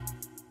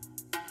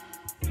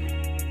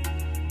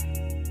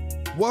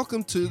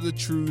Welcome to the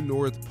True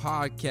North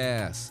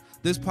Podcast.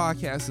 This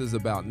podcast is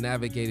about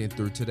navigating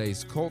through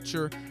today's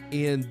culture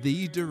in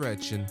the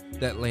direction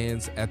that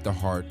lands at the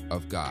heart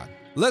of God.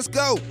 Let's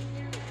go!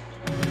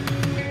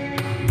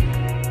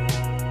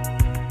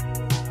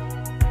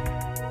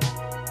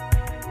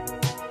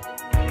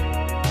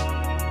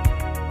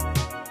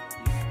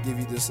 Give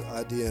you this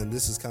idea, and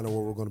this is kind of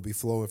where we're going to be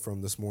flowing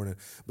from this morning.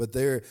 But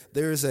there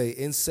is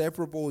a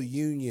inseparable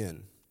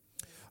union,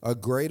 a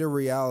greater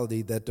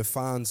reality that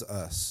defines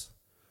us.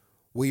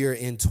 We are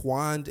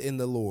entwined in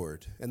the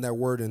Lord, and that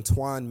word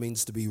entwined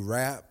means to be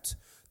wrapped,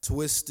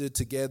 twisted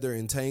together,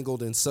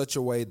 entangled in such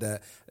a way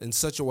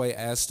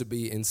as to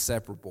be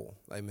inseparable.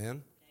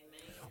 Amen.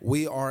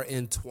 We are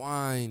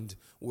entwined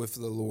with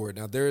the Lord.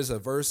 Now, there is a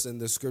verse in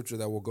the scripture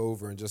that we'll go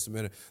over in just a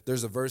minute.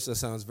 There's a verse that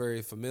sounds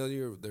very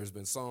familiar. There's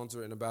been songs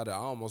written about it. I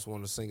almost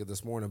wanted to sing it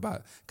this morning,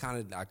 but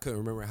I couldn't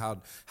remember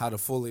how to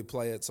fully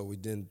play it, so we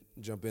didn't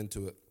jump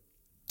into it.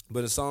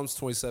 But in Psalms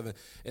 27,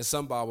 in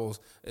some Bibles,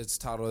 it's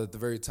titled at the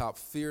very top,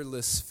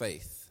 Fearless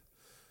Faith.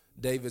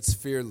 David's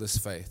fearless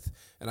faith.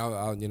 And I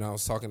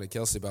was talking to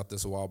Kelsey about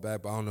this a while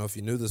back, but I don't know if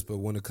you knew this, but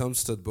when it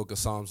comes to the book of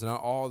Psalms, not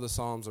all the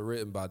Psalms are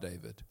written by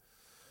David.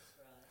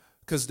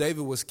 Because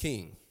David was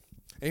king.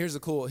 And here's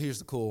the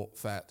cool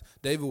fact.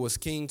 David was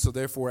king, so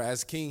therefore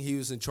as king, he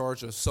was in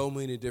charge of so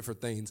many different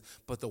things.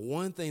 But the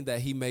one thing that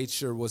he made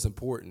sure was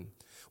important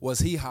was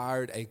he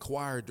hired a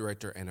choir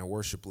director and a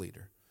worship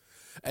leader.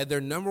 And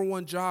their number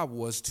one job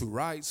was to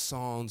write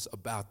songs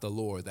about the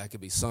Lord that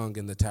could be sung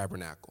in the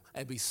tabernacle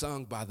and be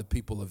sung by the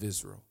people of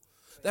Israel.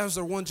 That was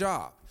their one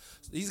job.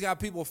 He's got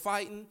people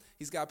fighting.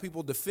 He's got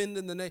people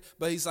defending the name.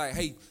 But he's like,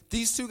 hey,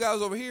 these two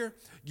guys over here,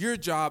 your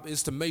job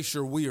is to make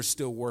sure we are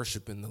still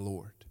worshiping the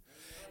Lord.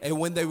 And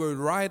when they would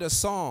write a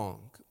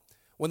song,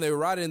 when they were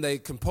writing, they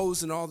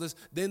composed and all this,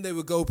 then they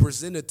would go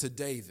present it to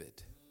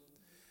David.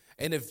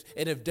 And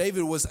if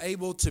David was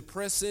able to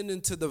press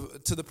into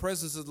the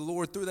presence of the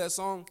Lord through that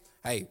song,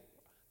 hey,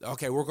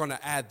 okay, we're going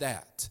to add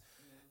that.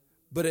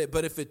 But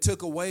if it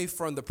took away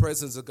from the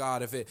presence of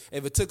God, if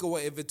it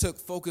took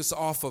focus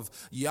off of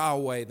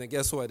Yahweh, then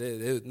guess what?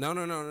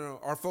 No.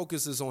 Our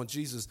focus is on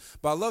Jesus.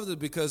 But I love it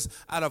because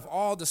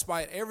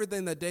despite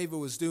everything that David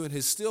was doing,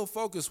 his still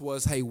focus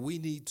was, hey, we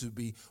need to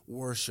be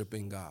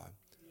worshiping God.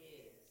 Yes.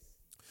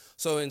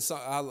 So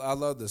I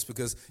love this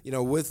because,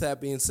 with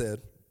that being said,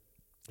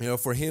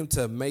 for him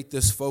to make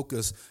this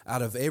focus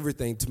out of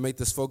everything, to make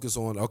this focus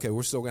on, okay,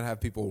 we're still going to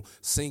have people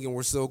singing.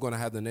 We're still going to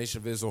have the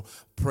nation of Israel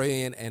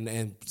praying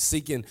and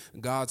seeking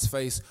God's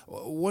face.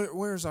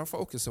 Where is our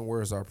focus and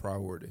where is our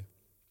priority?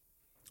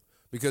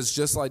 Because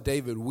just like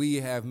David, we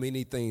have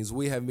many things.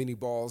 We have many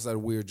balls that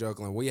we're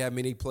juggling. We have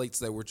many plates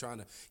that we're trying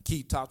to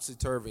keep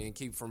topsy-turvy and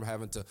keep from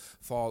having to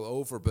fall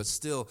over. But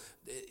still,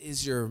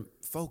 is your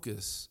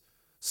focus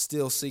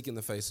still seeking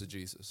the face of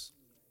Jesus?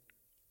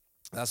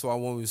 That's why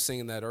when we were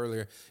singing that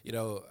earlier,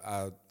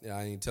 I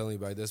ain't telling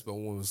anybody this, but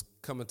when it was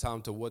coming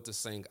time to what to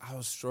sing, I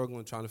was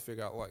struggling trying to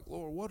figure out, like,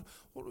 Lord, what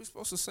are we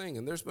supposed to sing?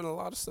 And there's been a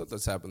lot of stuff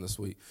that's happened this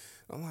week.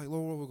 I'm like,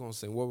 Lord, what are we going to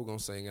sing? What are we going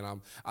to sing?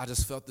 And I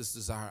just felt this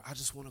desire. I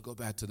just want to go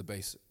back to the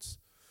basics.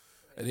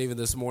 And even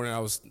this morning, I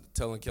was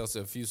telling Kelsey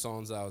a few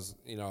songs I was,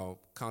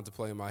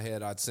 contemplating in my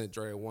head. I sent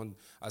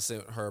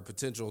her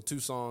potential 2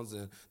 songs,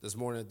 and this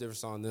morning a different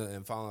song.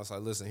 And finally, I was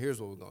like, listen,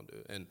 here's what we're going to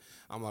do. And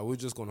I'm like, we're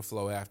just going to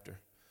flow after.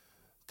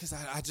 Because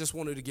I just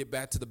wanted to get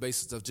back to the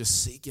basics of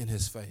just seeking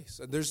his face.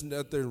 And there's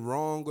nothing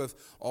wrong with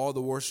all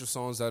the worship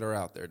songs that are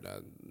out there.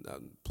 Now,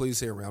 please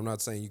hear me. I'm not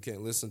saying you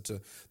can't listen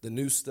to the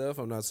new stuff.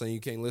 I'm not saying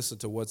you can't listen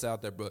to what's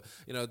out there. But,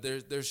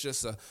 there's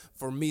just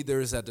for me,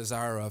 there is that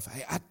desire of,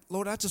 hey,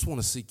 Lord, I just want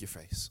to seek your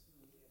face.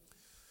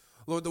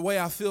 Lord, the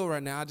way I feel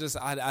right now,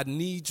 I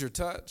need your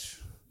touch.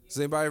 Has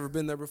anybody ever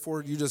been there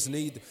before? You just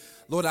need,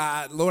 Lord,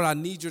 I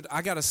need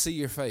I got to see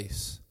your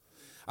face.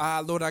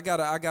 Lord, I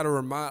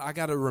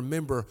gotta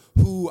remember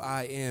who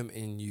I am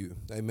in you.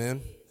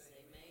 Amen.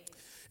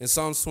 In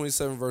Psalms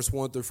 27, verse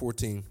 1 through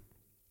 14,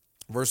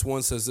 verse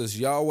 1 says this: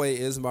 Yahweh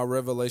is my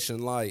revelation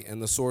light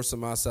and the source of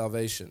my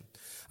salvation.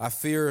 I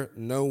fear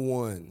no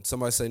one.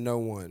 Somebody say no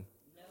one.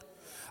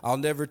 I'll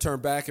never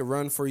turn back and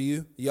run for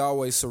you.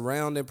 Yahweh,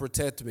 surround and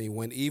protect me.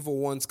 When evil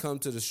ones come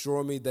to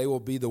destroy me, they will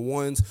be the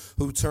ones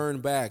who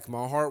turn back.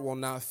 My heart will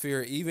not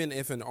fear, even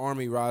if an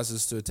army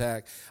rises to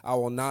attack. I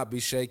will not be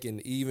shaken,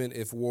 even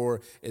if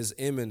war is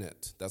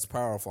imminent. That's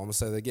powerful. I'm going to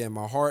say that again.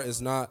 My heart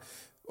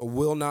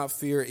will not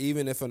fear,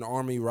 even if an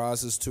army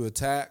rises to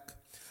attack.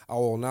 I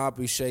will not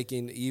be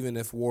shaken, even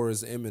if war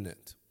is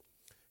imminent.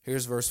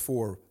 Here's verse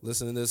 4.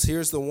 Listen to this.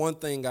 Here's the one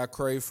thing I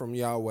crave from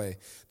Yahweh,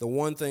 the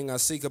one thing I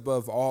seek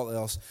above all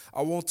else.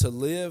 I want to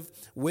live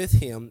with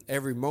him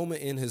every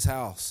moment in his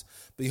house,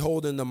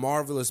 beholding the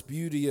marvelous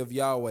beauty of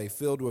Yahweh,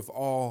 filled with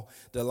awe,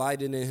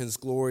 delighting in his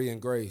glory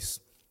and grace.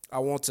 I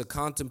want to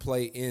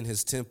contemplate in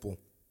his temple.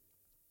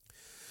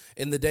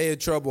 In the day of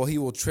trouble, he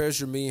will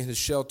treasure me in his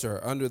shelter.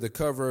 Under the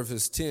cover of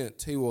his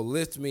tent, he will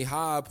lift me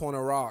high upon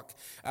a rock,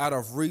 out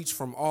of reach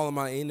from all of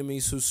my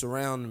enemies who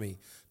surround me.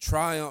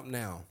 Triumph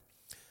now.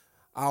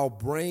 I'll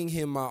bring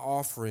him my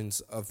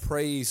offerings of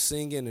praise,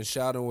 singing and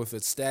shouting with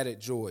ecstatic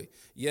joy.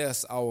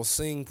 Yes, I will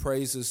sing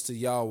praises to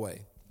Yahweh.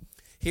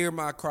 Hear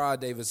my cry,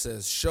 David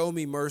says. Show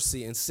me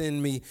mercy and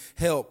send me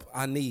help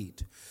I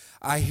need.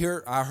 I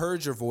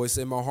heard your voice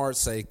in my heart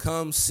say,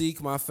 come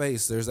seek my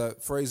face. There's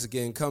that phrase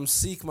again, come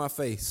seek my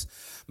face.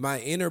 My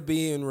inner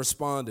being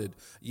responded,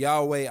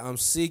 Yahweh, I'm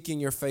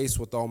seeking your face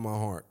with all my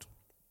heart.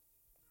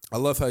 I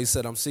love how he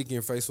said, I'm seeking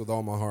your face with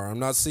all my heart. I'm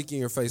not seeking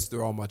your face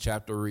through all my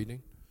chapter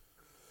reading.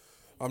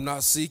 I'm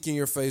not seeking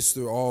your face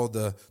through all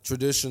the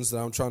traditions that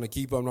I'm trying to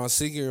keep. I'm not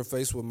seeking your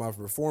face with my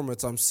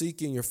performance. I'm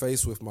seeking your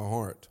face with my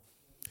heart.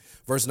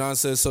 Verse 9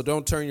 says, so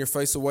don't turn your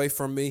face away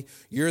from me.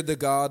 You're the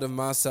God of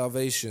my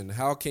salvation.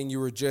 How can you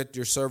reject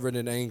your servant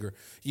in anger?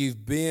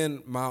 You've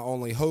been my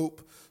only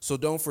hope, so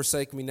don't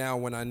forsake me now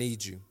when I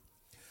need you.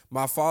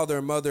 My father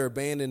and mother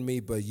abandoned me,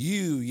 but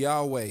you,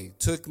 Yahweh,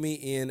 took me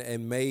in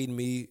and made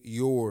me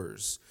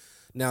yours.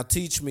 Now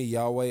teach me,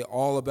 Yahweh,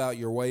 all about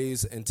your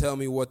ways and tell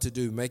me what to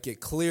do. Make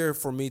it clear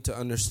for me to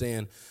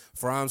understand,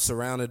 for I'm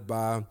surrounded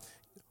by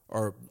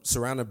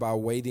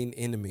waiting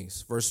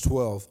enemies. Verse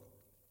 12.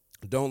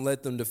 Don't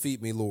let them defeat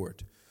me,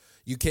 Lord.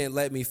 You can't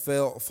let me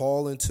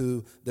fall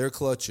into their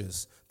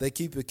clutches. They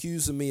keep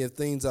accusing me of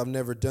things I've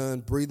never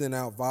done, breathing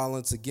out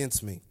violence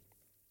against me.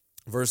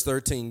 Verse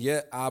 13,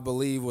 yet I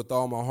believe with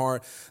all my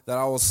heart that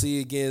I will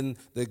see again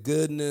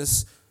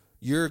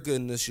your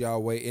goodness,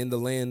 Yahweh, in the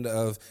land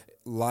of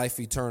life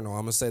eternal.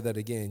 I'm going to say that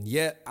again.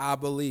 Yet I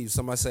believe.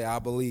 Somebody say, I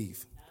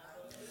believe.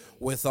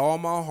 With all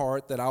my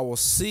heart that I will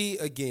see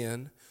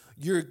again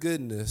your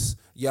goodness,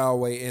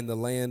 Yahweh, in the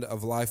land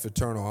of life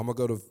eternal. I'm going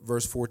to go to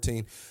verse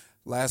 14.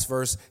 Last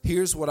verse.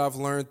 Here's what I've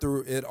learned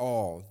through it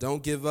all.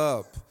 Don't give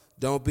up.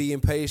 Don't be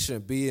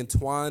impatient. Be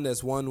entwined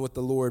as one with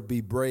the Lord.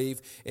 Be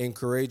brave and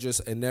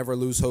courageous and never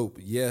lose hope.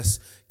 Yes,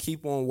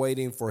 keep on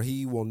waiting, for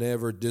he will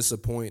never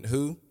disappoint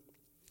who?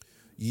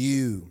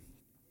 You.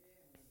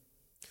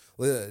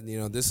 You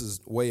know, this is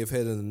way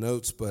ahead in the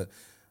notes, but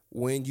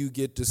when you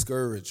get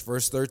discouraged,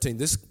 verse 13,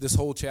 this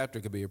whole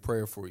chapter could be a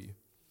prayer for you.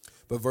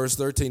 But verse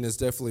 13 is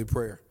definitely a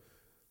prayer.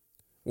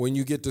 When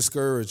you get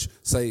discouraged,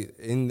 say,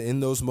 in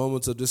those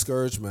moments of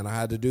discouragement, I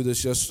had to do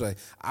this yesterday.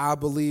 I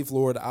believe,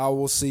 Lord, I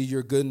will see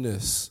your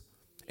goodness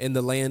in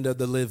the land of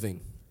the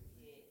living.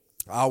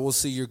 I will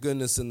see your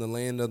goodness in the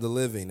land of the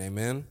living.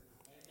 Amen?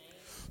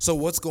 So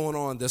what's going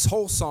on? This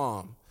whole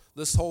psalm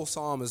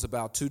is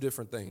about two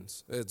different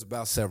things. It's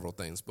about several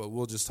things, but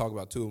we'll just talk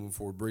about two of them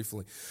for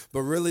briefly.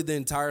 But really the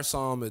entire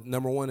psalm,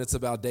 number one, it's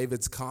about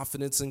David's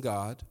confidence in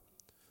God.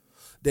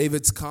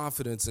 David's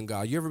confidence in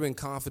God. You ever been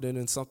confident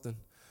in something?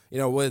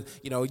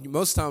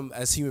 Most time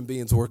as human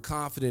beings, we're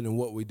confident in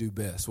what we do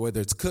best, whether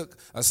it's cook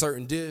a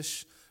certain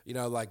dish,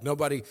 like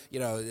nobody,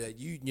 you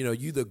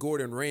the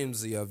Gordon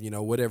Ramsay of,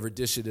 whatever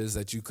dish it is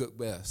that you cook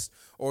best.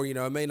 Or,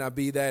 it may not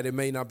be that, it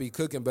may not be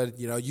cooking, but,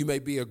 you may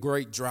be a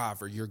great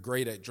driver. You're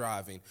great at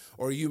driving.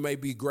 Or you may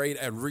be great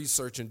at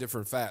researching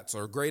different facts,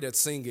 or great at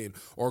singing,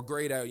 or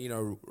great at,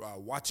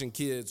 watching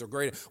kids, or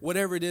great at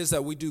whatever it is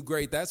that we do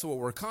great. That's what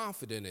we're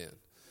confident in.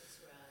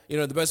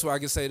 The best way I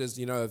can say it is,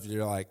 if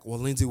you're like, well,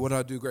 Lindsey, what do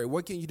I do great?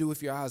 What can you do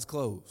with your eyes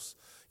closed?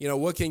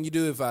 What can you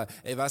do if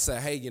I say,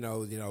 hey,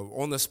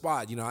 on the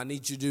spot, I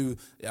need you to do,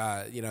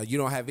 you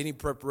don't have any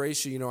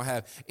preparation, you don't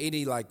have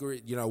any,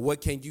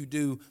 what can you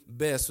do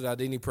best without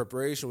any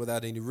preparation,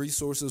 without any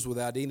resources,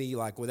 without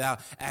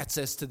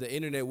access to the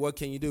internet? What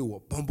can you do?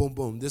 Well, boom, boom,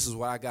 boom. This is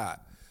what I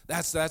got.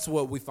 That's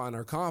what we find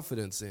our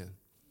confidence in.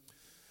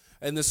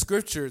 And the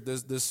scripture,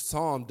 this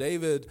psalm,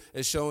 David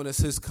is showing us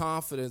his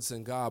confidence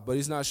in God, but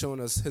he's not showing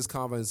us his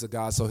confidence in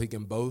God so he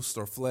can boast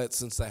or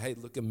flex and say, hey,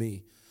 look at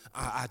me.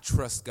 I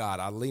trust God.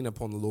 I lean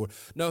upon the Lord.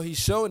 No, he's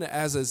showing it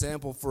as an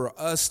example for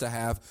us to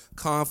have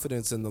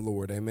confidence in the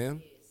Lord.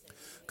 Amen?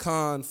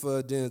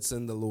 Confidence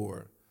in the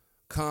Lord.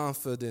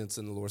 Confidence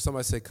in the Lord.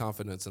 Somebody say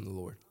confidence in the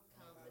Lord.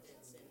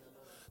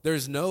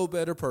 There's no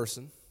better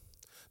person.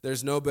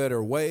 There's no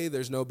better way.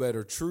 There's no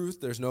better truth.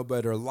 There's no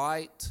better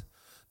light.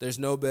 There's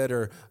no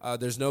better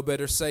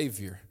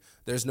Savior.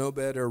 There's no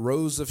better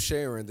Rose of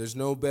Sharon. There's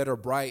no better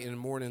bright and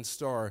morning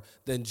star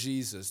than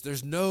Jesus.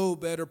 There's no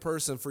better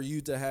person for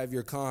you to have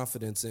your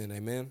confidence in.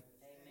 Amen?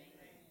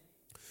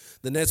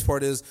 The next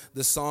part is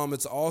the psalm.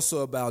 It's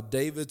also about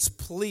David's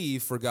plea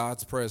for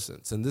God's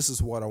presence. And this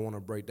is what I want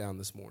to break down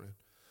this morning.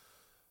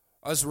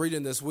 Us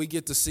reading this, we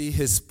get to see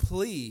his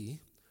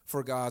plea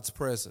for God's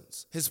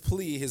presence. His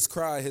plea, his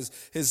cry,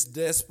 his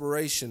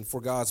desperation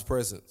for God's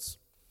presence.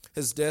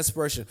 His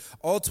desperation.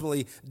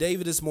 Ultimately,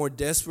 David is more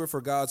desperate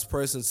for God's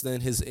presence than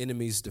his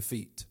enemy's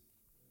defeat.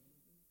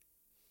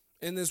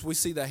 In this, we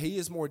see that he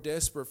is more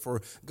desperate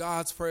for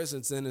God's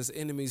presence than his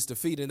enemy's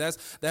defeat. And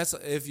that's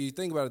if you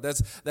think about it,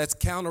 that's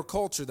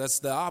counterculture. That's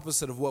the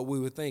opposite of what we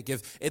would think.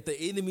 If the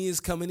enemy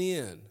is coming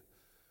in,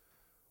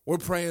 we're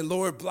praying,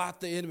 Lord, blot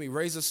the enemy,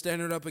 raise a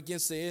standard up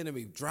against the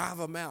enemy, drive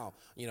them out,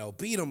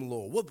 beat them,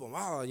 Lord, whoop them,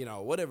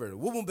 whatever,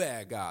 whoop them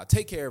bad, God,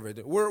 take care of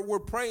it. We're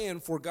praying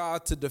for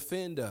God to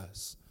defend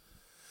us.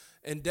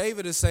 And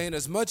David is saying,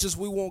 as much as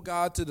we want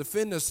God to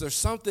defend us, there's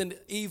something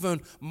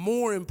even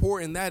more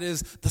important. That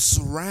is the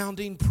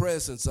surrounding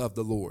presence of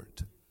the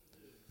Lord.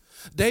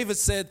 David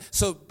said,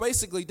 so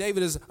basically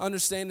David is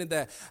understanding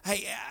that,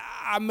 hey,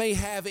 I may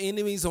have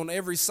enemies on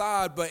every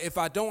side, but if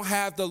I don't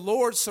have the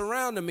Lord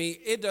surrounding me,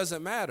 it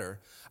doesn't matter.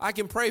 I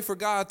can pray for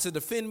God to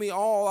defend me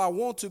all I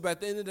want to, but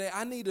at the end of the day,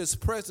 I need his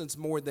presence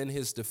more than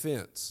his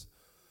defense.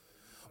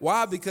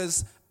 Why?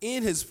 Because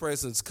in his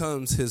presence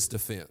comes his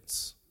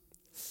defense.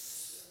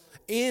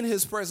 In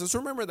his presence,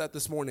 remember that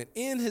this morning,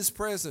 in his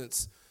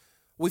presence,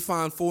 we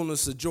find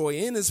fullness of joy.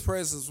 In his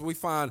presence, we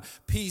find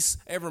peace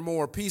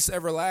evermore, peace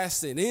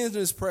everlasting. In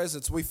his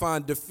presence, we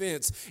find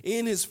defense.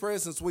 In his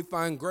presence, we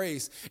find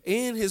grace.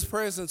 In his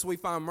presence, we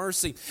find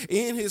mercy.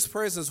 In his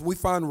presence, we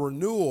find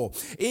renewal.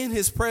 In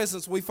his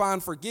presence, we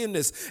find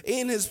forgiveness.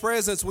 In his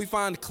presence, we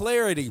find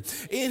clarity.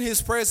 In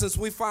his presence,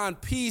 we find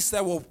peace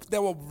that will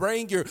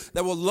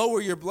lower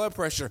your blood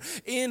pressure.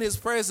 In his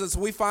presence,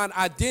 we find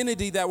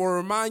identity that will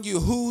remind you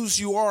whose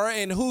you are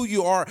and who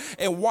you are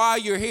and why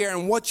you're here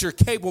and what you're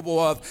capable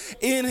of.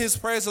 In his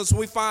presence,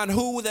 we find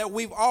who that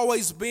we've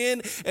always been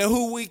and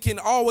who we can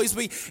always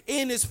be.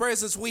 In his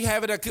presence, we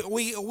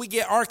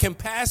get our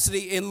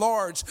capacity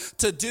enlarged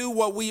to do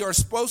what we are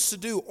supposed to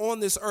do on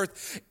this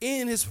earth.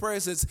 In his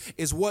presence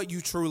is what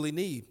you truly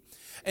need.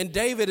 And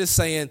David is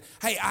saying,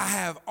 hey, I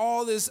have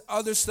all this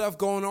other stuff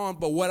going on,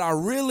 but what I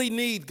really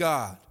need,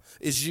 God,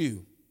 is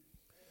you.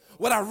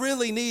 What I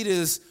really need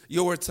is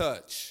your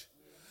touch.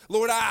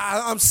 Lord,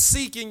 I'm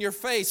seeking your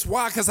face.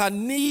 Why? Because I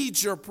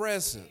need your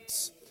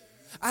presence.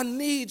 I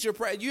need your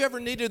presence. You ever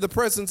needed the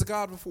presence of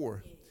God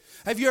before?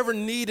 Have you ever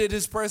needed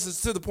his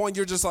presence to the point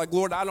you're just like,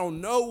 Lord, I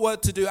don't know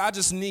what to do. I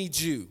just need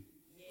you.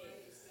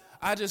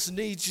 I just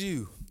need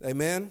you.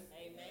 Amen?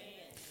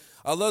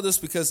 I love this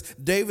because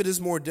David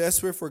is more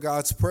desperate for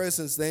God's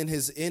presence than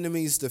his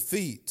enemy's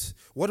defeat.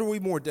 What are we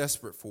more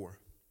desperate for?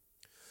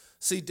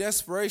 See,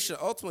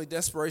 ultimately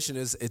desperation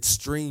is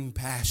extreme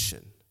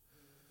passion.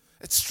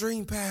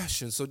 Extreme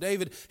passion. So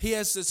David, he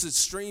has this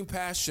extreme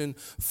passion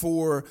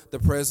for the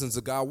presence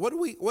of God.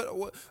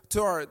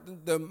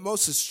 The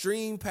most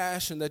extreme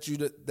passion that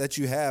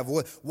you have?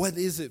 What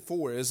is it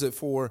for? Is it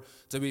for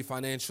to be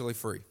financially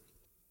free?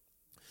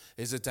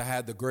 Is it to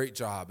have the great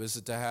job? Is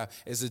it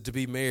to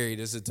be married?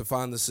 Is it to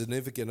find the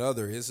significant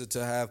other? Is it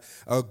to have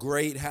a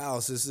great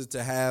house? Is it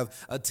to have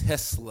a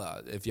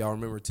Tesla? If y'all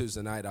remember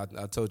Tuesday night,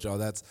 I told y'all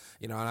that's,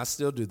 and I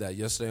still do that.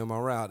 Yesterday on my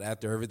route,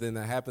 after everything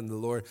that happened, the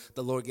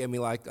Lord gave me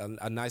like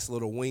a nice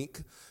little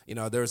wink.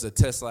 There's a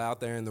Tesla out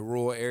there in the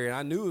rural area. And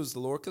I knew it was the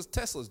Lord because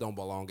Teslas don't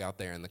belong out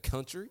there in the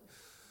country.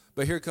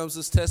 But here comes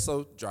this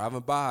Tesla driving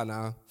by, and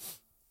I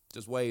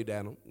just waved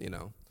at him,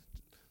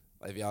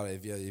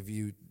 If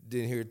you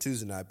didn't hear it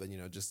Tuesday night, but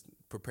just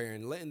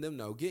preparing, letting them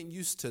know, getting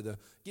used to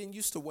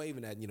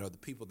waving at the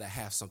people that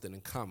have something in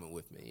common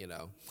with me.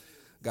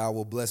 God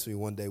will bless me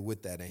one day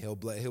with that, and He'll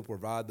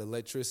provide the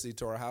electricity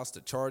to our house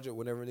to charge it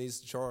whenever it needs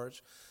to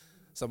charge.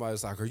 Somebody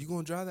was like, "Are you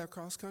going to drive that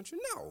cross country?"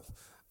 No.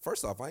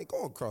 First off, I ain't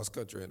going cross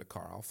country in a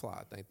car. I'll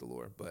fly, thank the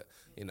Lord. But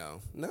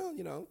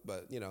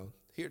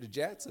here to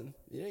Jackson,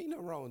 ain't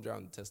nothing wrong with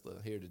driving a Tesla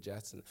here to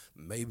Jackson.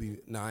 Maybe,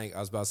 I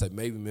was about to say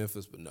maybe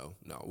Memphis, but no,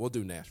 we'll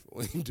do Nashville.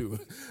 We ain't do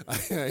it.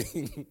 I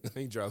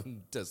ain't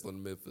driving Tesla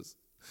in Memphis.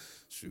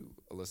 Shoot,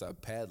 unless I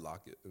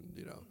padlock it,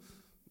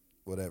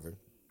 whatever.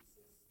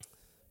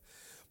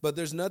 But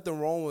there's nothing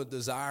wrong with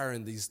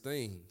desiring these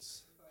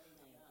things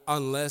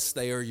unless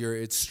they are your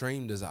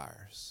extreme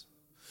desires.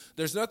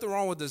 There's nothing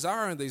wrong with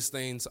desiring these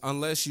things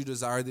unless you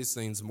desire these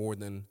things more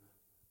than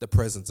the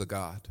presence of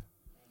God.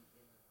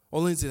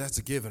 Well, Lindsey, that's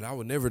a given. I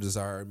would never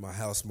desire my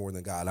house more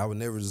than God. I would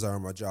never desire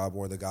my job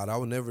more than God. I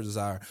would never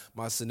desire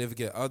my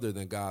significant other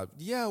than God.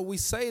 Yeah, we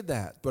say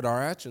that, but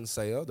our actions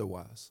say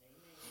otherwise.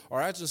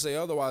 Our actions say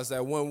otherwise,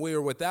 that when we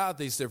are without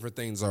these different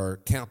things, our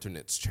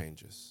countenance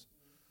changes.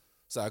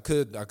 So I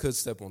could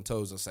step on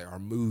toes and say our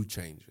mood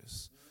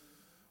changes.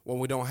 When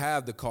we don't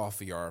have the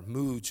coffee, our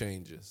mood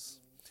changes.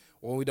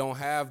 When we don't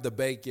have the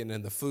bacon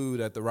and the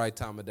food at the right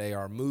time of day,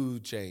 our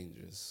mood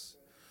changes.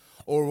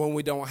 Or when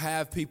we don't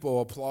have people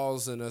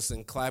applauding us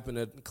and clapping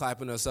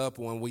us up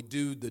when we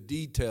do the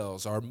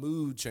details, our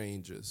mood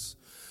changes.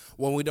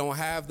 When we don't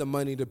have the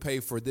money to pay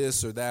for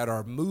this or that,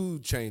 our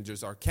mood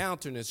changes, our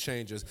countenance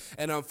changes.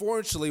 And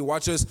unfortunately,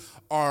 watch this,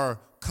 our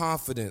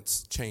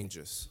confidence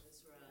changes.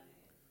 That's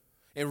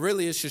right. And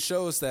really, it should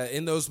show us that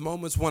in those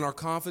moments when our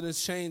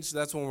confidence changed,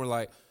 that's when we're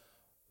like,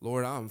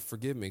 Lord,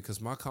 forgive me because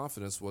my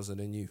confidence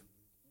wasn't in you.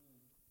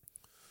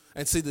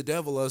 And see, the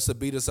devil loves to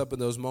beat us up in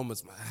those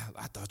moments.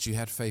 I thought you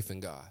had faith in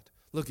God.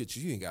 Look at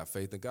you. You ain't got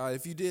faith in God.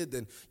 If you did,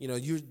 then,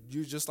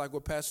 you're just like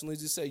what Pastor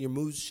Lindsey said. Your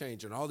mood's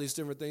changing. All these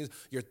different things.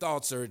 Your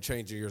thoughts are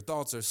changing. Your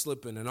thoughts are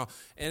slipping and all.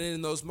 And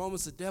in those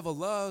moments, the devil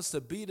loves to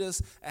beat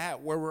us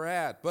at where we're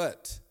at.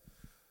 But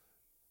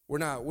we're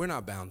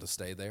not bound to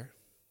stay there.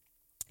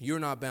 You're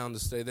not bound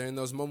to stay there. In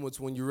those moments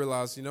when you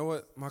realize, you know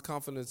what? My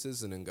confidence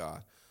isn't in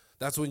God.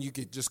 That's when you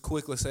could just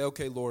quickly say,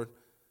 okay, Lord,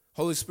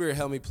 Holy Spirit,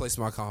 help me place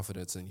my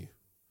confidence in you.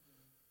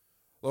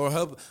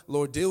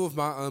 Lord, deal with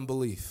my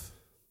unbelief.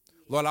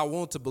 Lord, I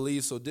want to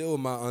believe, so deal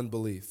with my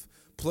unbelief.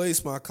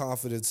 Place my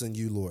confidence in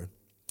you, Lord.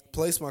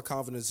 Place my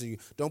confidence in you.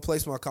 Don't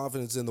place my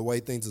confidence in the way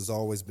things has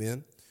always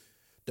been.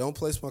 Don't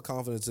place my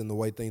confidence in the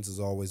way things has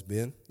always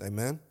been.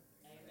 Amen?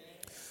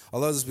 I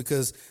love this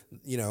because,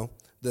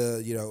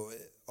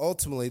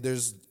 ultimately,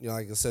 there's,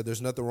 like I said,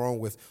 there's nothing wrong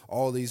with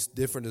all these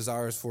different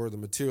desires for the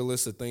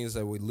materialistic things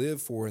that we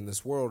live for in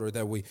this world, or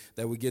that we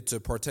get to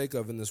partake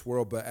of in this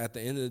world. But at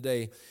the end of the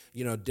day,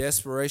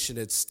 desperation,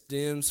 it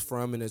stems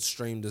from an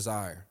extreme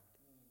desire.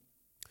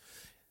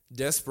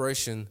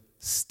 Desperation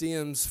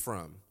stems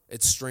from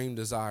extreme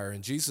desire.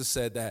 And Jesus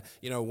said that,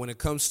 when it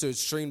comes to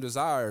extreme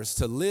desires,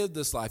 to live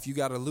this life, you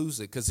got to lose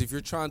it. Because if you're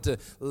trying to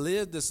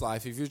live this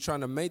life, if you're trying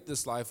to make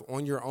this life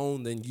on your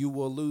own, then you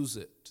will lose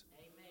it.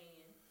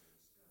 Amen.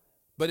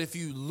 But if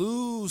you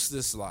lose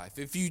this life,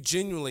 if you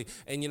genuinely,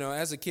 and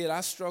as a kid,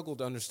 I struggled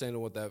to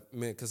understand what that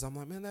meant. Because I'm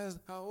like, man,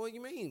 what do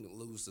you mean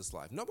lose this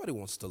life? Nobody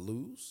wants to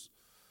lose.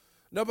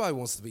 Nobody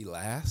wants to be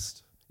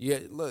last. Yeah,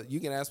 look,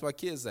 you can ask my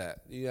kids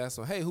that. You ask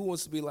them, hey, who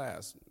wants to be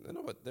last?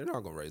 They're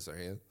not going to raise their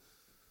hand.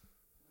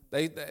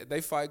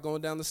 They fight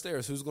going down the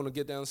stairs. Who's going to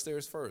get down the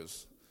stairs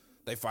first?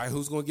 They fight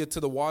who's going to get to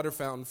the water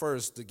fountain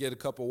first to get a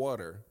cup of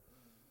water.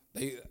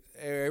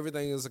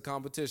 Everything is a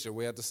competition.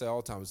 We have to say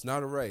all the time, it's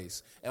not a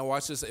race. And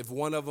watch this. If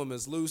one of them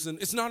is losing,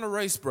 it's not a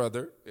race,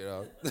 brother.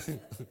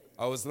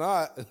 Oh, it's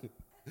not.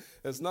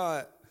 It's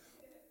not.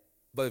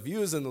 But if you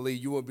was in the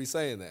lead, you wouldn't be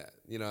saying that.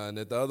 And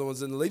if the other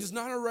one's in the lead, it's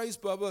not a race,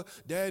 Bubba.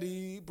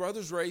 Daddy,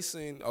 brother's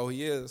racing. Oh,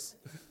 he is.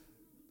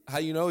 How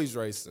you know he's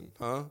racing,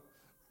 huh?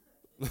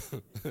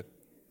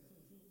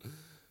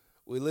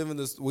 We live in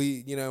this,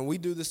 we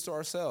do this to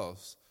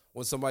ourselves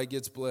when somebody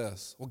gets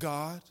blessed. Well,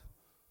 God,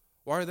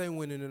 why are they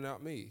winning and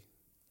not me?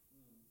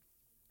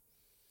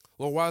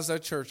 Lord, why has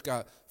that church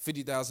got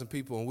 50,000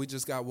 people and we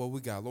just got what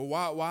we got?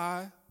 Lord,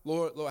 why?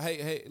 Lord,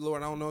 hey,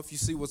 Lord, I don't know if you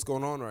see what's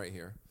going on right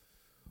here.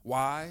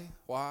 Why?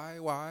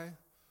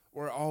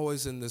 We're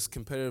always in this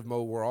competitive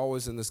mode. We're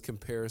always in this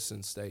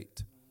comparison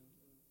state.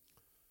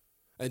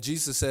 And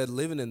Jesus said,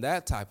 living in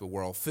that type of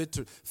world,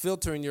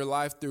 filtering your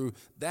life through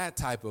that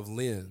type of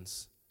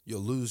lens,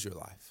 you'll lose your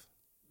life.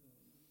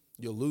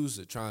 You'll lose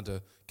it trying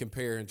to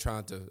compare and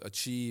trying to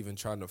achieve and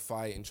trying to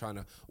fight and trying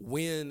to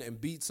win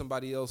and beat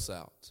somebody else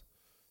out.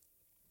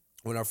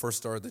 When I first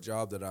started the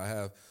job that I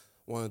have,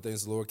 one of the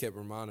things the Lord kept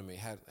reminding me,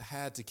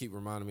 had to keep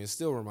reminding me, and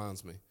still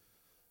reminds me,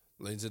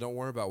 Lindsey, don't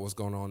worry about what's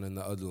going on in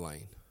the other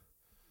lane.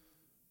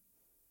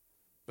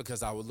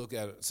 Because I would look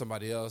at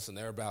somebody else and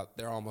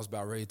they're almost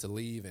about ready to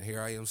leave, and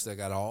here I am, still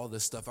got all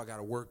this stuff I got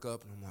to work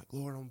up, and I'm like,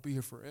 Lord, I'm going to be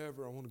here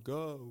forever. I want to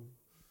go.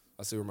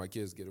 I see where my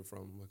kids get it from.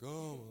 I'm like,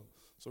 oh,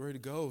 so ready to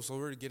go, so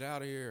ready to get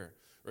out of here,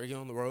 ready to get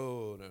on the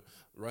road, and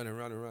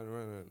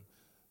running.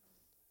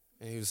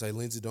 And he would say,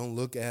 Lindsey, don't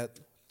look at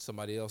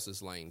somebody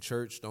else's lane.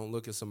 Church, don't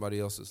look at somebody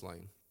else's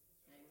lane.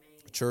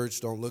 Amen.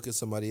 Church, don't look at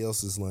somebody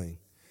else's lane.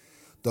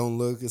 Don't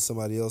look at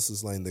somebody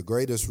else's lane. The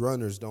greatest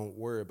runners don't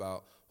worry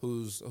about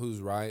who's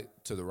right,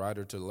 to the right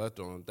or to the left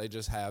on them. They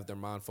just have their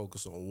mind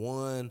focused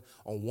on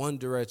one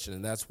direction,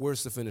 and that's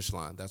where's the finish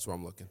line. That's where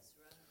I'm looking.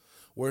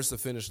 Where's the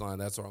finish line?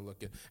 That's where I'm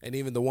looking. And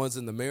even the ones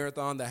in the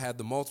marathon that had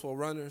the multiple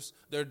runners,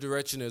 their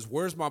direction is,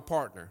 where's my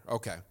partner?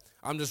 Okay,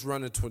 I'm just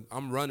running.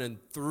 I'm running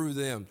through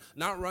them,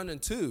 not running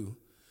to,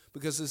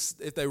 because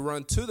if they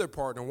run to their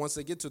partner, once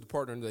they get to the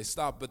partner, they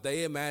stop. But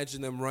they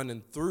imagine them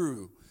running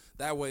through.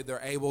 That way, they're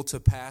able to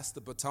pass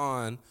the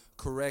baton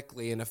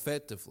correctly and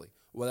effectively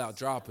without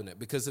dropping it.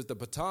 Because if the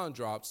baton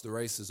drops, the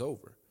race is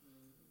over.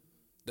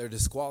 They're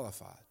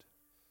disqualified.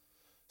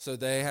 So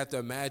they have to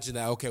imagine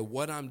that, okay,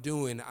 what I'm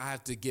doing, I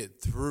have to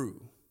get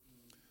through.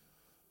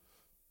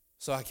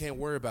 So I can't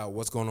worry about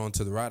what's going on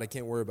to the right. I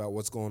can't worry about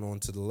what's going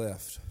on to the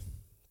left.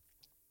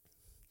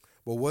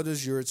 But what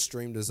is your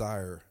extreme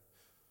desire?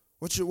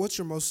 What's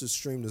your most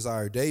extreme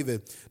desire?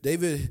 David,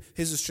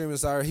 his extreme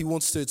desire, he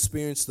wants to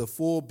experience the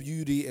full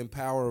beauty and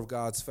power of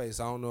God's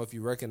face. I don't know if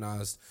you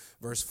recognized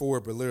verse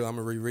 4, but literally I'm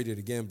going to reread it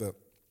again, but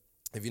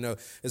if you know,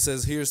 it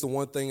says, here's the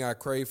one thing I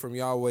crave from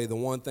Yahweh, the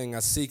one thing I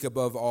seek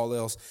above all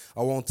else.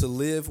 I want to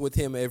live with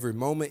him every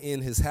moment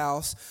in his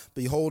house,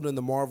 beholding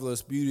the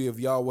marvelous beauty of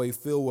Yahweh,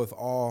 filled with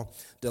awe,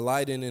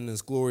 delighting in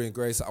his glory and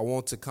grace. I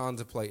want to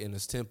contemplate in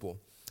his temple.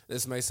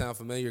 This may sound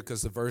familiar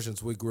because the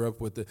versions we grew up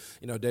with,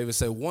 David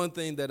said, one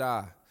thing that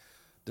I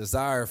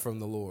desire from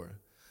the Lord,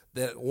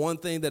 that one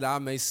thing that I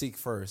may seek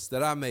first,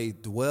 that I may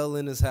dwell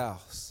in his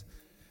house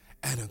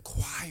and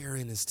inquire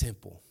in his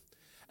temple.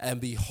 And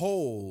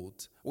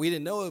behold, we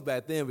didn't know it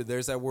back then, but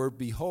there's that word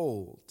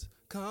behold.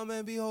 Come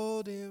and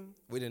behold him.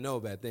 We didn't know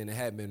it back then. It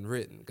hadn't been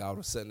written. God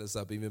was setting us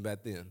up even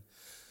back then.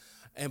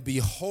 And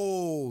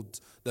behold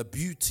the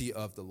beauty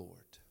of the Lord.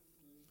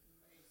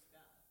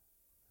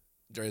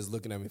 Dre's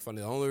looking at me funny.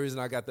 The only reason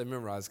I got that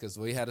memorized is because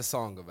we had a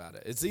song about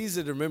it. It's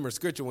easy to remember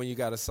scripture when you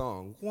got a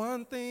song.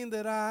 One thing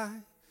that I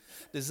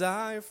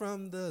desire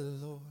from the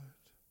Lord,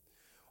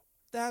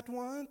 that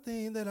one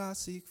thing that I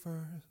seek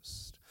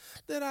first,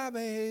 that I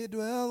may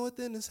dwell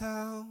within his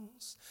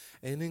house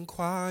and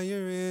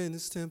inquire in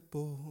his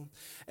temple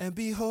and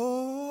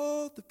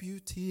behold the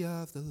beauty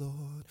of the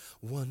Lord.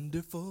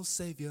 Wonderful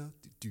Savior,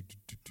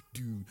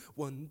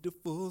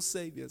 wonderful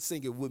Savior.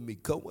 Sing it with me,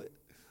 Cohen.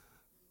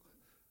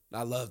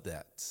 I love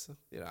that.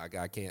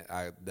 I can't.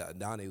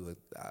 Donnie would.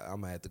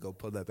 I'm gonna have to go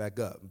pull that back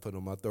up and put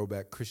on my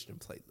throwback Christian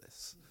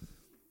playlist.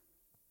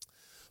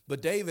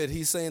 But David,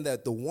 he's saying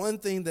that the one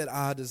thing that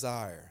I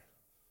desire,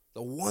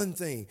 the one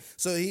thing.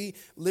 So he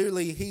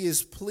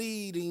is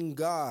pleading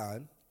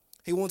God.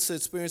 He wants to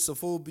experience the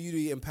full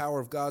beauty and power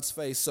of God's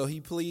face. So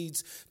he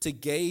pleads to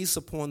gaze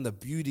upon the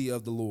beauty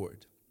of the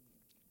Lord.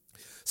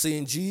 See,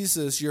 in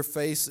Jesus, your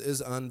face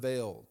is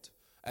unveiled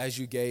as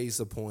you gaze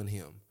upon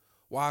him.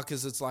 Why?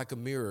 Because it's like a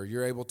mirror.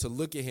 You're able to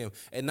look at him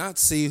and not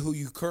see who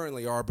you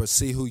currently are, but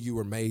see who you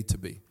were made to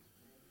be.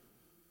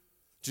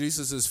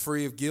 Jesus is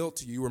free of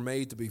guilt. You were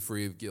made to be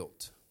free of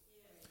guilt.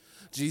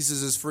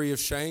 Jesus is free of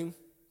shame.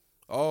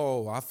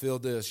 Oh, I feel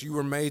this. You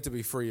were made to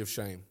be free of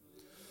shame.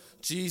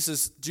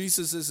 Jesus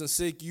isn't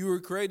sick. You were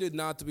created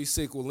not to be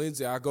sick. Well,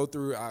 Lindsey, I go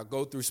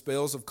through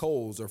spells of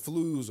colds or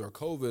flus or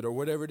COVID or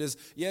whatever it is.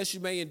 Yes, you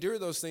may endure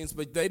those things,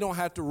 but they don't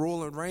have to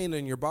rule and reign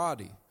in your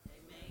body.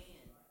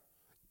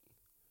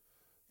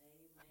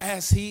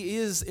 As he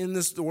is in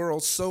this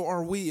world, so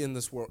are we in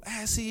this world.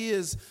 As he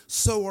is,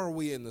 so are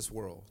we in this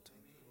world.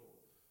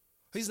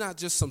 He's not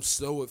just some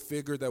stoic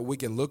figure that we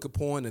can look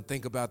upon and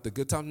think about the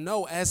good time.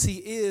 No, as he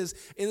is,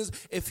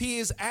 if he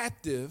is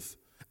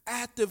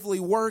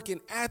actively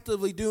working,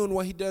 actively doing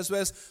what he does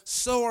best,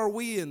 so are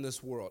we in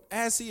this world.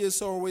 As he is,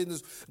 so are we in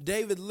this.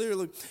 David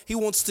literally, he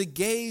wants to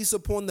gaze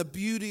upon the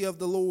beauty of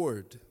the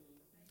Lord.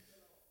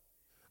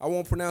 I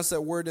won't pronounce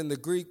that word in the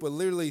Greek, but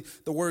literally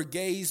the word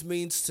gaze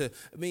means to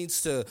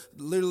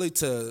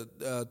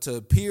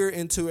peer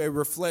into a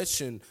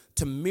reflection,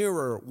 to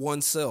mirror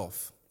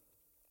oneself.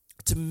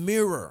 To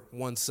mirror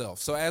oneself.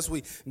 So as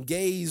we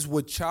gaze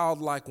with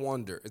childlike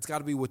wonder, it's got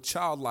to be with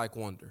childlike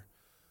wonder.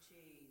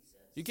 Jesus.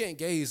 You can't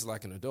gaze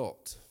like an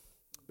adult.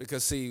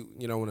 Because see,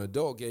 when an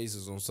adult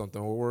gazes on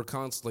something, we're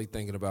constantly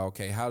thinking about,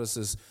 okay, how does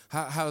this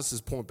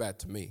point back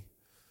to me?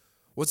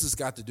 What's this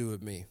got to do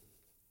with me?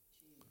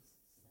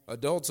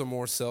 Adults are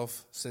more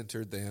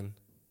self-centered than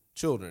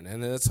children.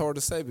 And it's hard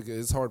to say because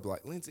it's hard to be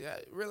like, Lindsey,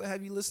 really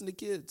have you listened to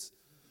kids?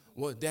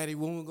 What, Daddy,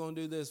 when we're going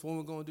to do this? When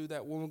we're going to do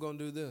that? When we're going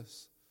to do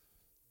this?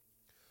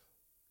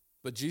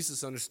 But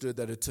Jesus understood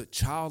that it took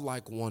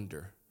childlike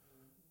wonder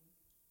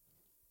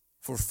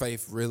for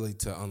faith really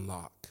to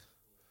unlock.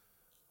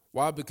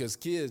 Why? Because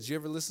kids, you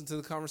ever listen to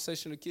the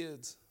conversation of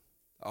kids?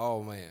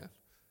 Oh, man,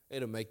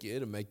 it'll make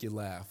you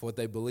laugh. What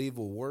they believe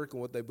will work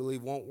and what they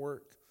believe won't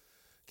work.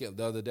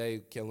 The other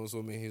day, Kellen was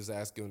with me. He was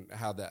asking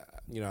how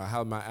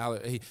my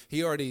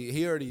he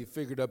already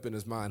figured up in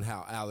his mind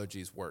how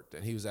allergies worked,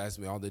 and he was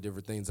asking me all the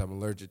different things I'm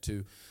allergic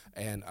to,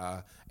 and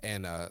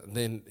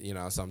then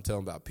so I'm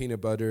telling him about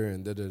peanut butter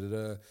and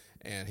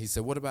and he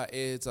said, "What about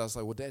eggs?" I was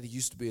like, "Well, Daddy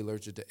used to be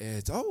allergic to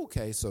eggs." Oh,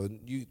 okay, so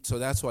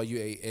that's why you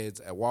ate eggs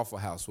at Waffle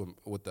House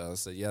with us.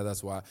 I said, "Yeah,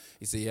 that's why."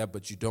 He said, "Yeah,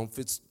 but you don't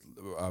fit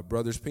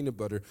Brother's peanut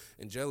butter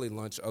and jelly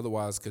lunch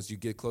otherwise, because you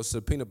get close to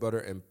the peanut butter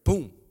and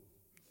boom,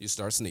 you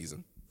start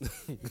sneezing."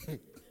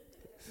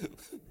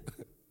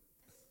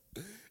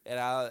 And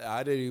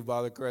I didn't even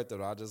bother correcting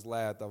him. I just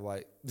laughed. I'm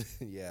like,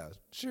 yeah,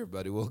 sure,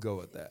 buddy, we'll go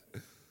with that.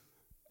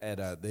 And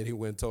then he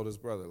went and told his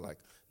brother, like,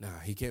 nah,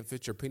 he can't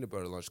fit your peanut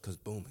butter lunch because,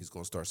 boom, he's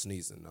going to start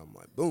sneezing. And I'm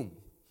like, boom,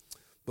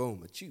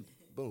 boom, achoo,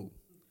 boom.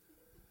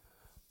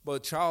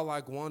 But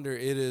childlike wonder,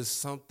 it is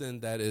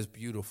something that is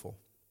beautiful.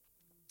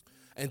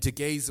 And to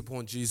gaze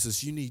upon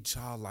Jesus, you need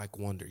childlike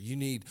wonder. You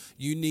need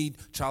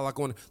childlike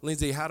wonder.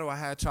 Lindsey, how do I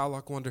have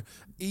childlike wonder?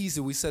 Easy.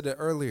 We said it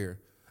earlier.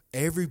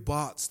 Every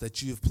box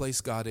that you have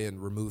placed God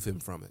in, remove him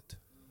from it.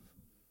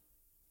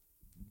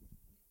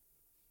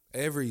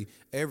 Every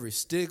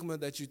stigma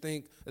that you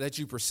think, that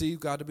you perceive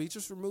God to be,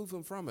 just remove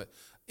him from it.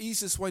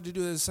 Easiest way to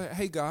do it is say,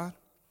 hey, God,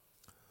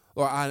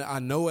 Lord, I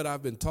know what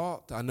I've been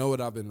taught. I know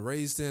what I've been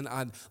raised in.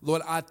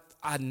 Lord,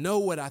 I know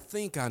what I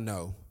think I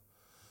know.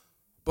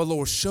 But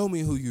Lord, show me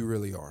who you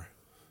really are.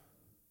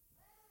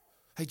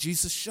 Hey,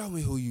 Jesus, show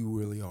me who you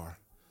really are.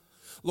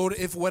 Lord,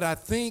 if what I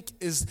think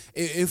is,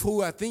 if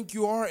who I think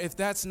you are, if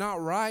that's not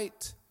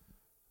right,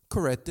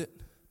 correct it.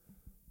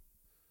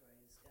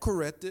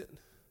 Correct it.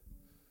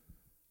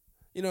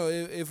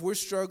 If we're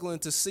struggling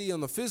to see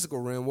on the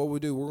physical realm, what we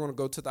do, we're going to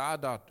go to the eye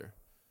doctor,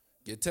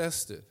 get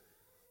tested.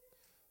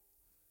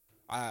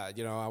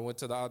 I went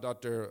to the eye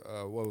doctor,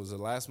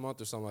 last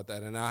month or something like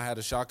that, and I had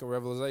a shocking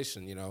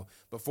revelation.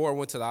 Before I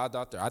went to the eye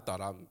doctor, I thought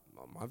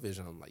my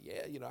vision, I'm like,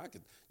 yeah, I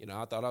could,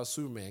 I thought I was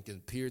Superman, can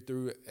peer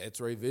through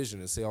X-ray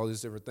vision and see all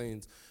these different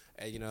things.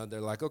 And,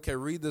 they're like, okay,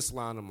 read this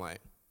line. I'm like,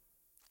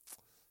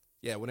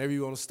 yeah, whenever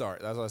you want to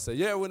start. That's what I said.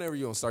 Yeah, whenever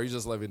you want to start, you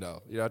just let me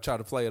know. I try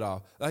to play it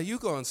off. Like, you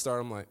go and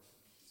start. I'm like,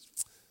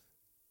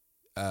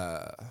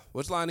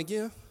 which line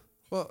again?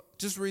 Well,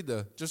 just read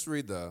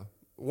the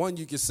one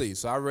you can see.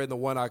 So I read the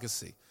one I could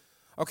see.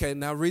 Okay,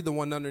 now read the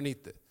one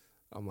underneath it.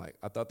 I'm like,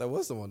 I thought that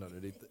was the one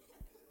underneath it.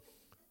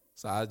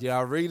 So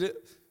I read it,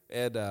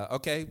 and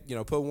okay,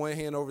 put one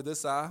hand over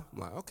this eye. I'm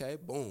like, okay,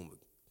 boom.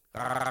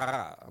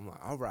 I'm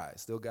like, all right,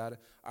 still got it.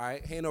 All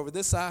right, hand over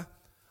this eye.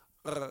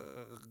 I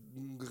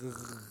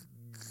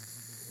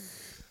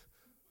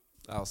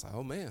was like,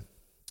 oh man,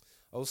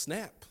 oh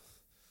snap.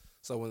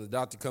 So when the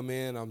doctor come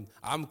in,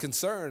 I'm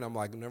concerned. I'm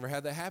like, I've never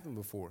had that happen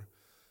before.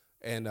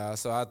 And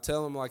so I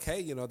tell him, like,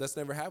 hey, that's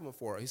never happened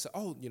before. He said,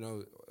 oh,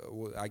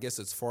 I guess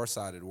it's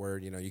farsighted where,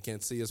 you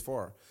can't see as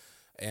far.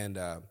 And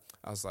I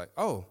was like,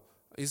 oh.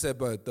 He said,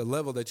 but the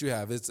level that you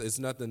have, it's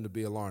nothing to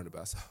be alarmed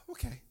about. I said,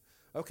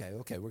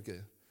 okay, we're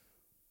good.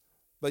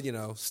 But,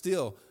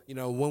 still,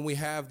 when we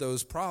have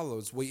those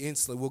problems, we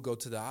instantly will go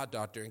to the eye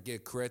doctor and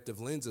get corrective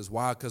lenses.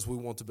 Why? Because we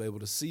want to be able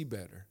to see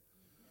better.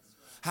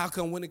 How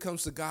come when it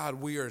comes to God,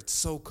 we are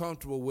so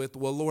comfortable with,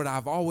 well, Lord,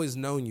 I've always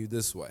known you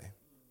this way.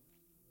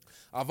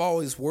 I've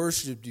always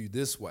worshiped you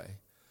this way.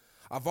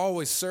 I've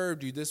always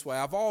served you this way.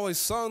 I've always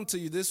sung to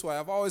you this way.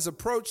 I've always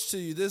approached to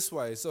you this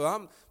way.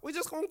 So we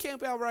just gonna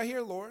camp out right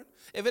here, Lord.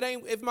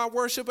 If my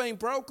worship ain't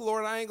broke,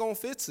 Lord, I ain't gonna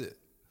fix it.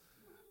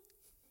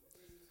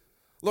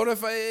 Lord,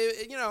 if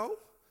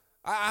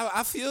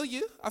I feel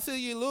you. I feel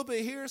you a little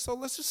bit here, so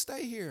let's just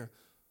stay here.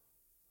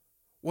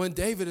 When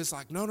David is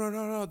like, no.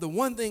 The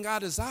one thing I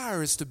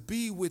desire is to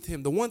be with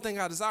him. The one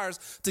thing I desire is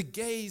to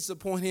gaze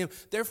upon him.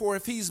 Therefore,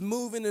 if he's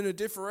moving in a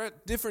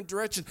different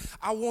direction,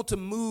 I want to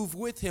move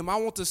with him. I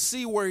want to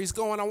see where he's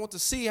going. I want to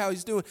see how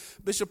he's doing.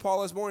 Bishop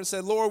Paul S. Morton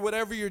said, Lord,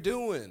 whatever you're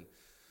doing,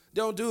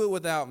 don't do it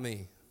without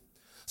me.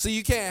 So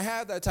you can't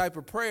have that type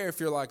of prayer if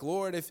you're like,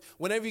 Lord,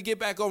 whenever you get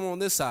back over on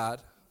this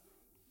side,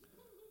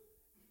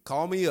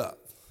 call me up.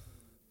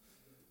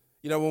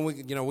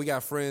 When we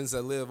got friends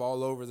that live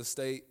all over the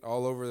state,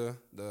 all over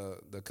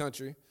the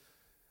country,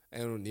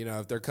 and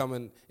if they're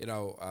coming,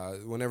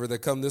 whenever they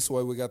come this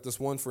way, we got this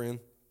one friend,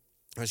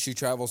 and she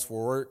travels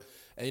for work,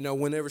 and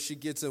whenever she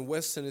gets in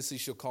West Tennessee,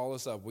 she'll call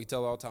us up. We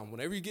tell her all the time,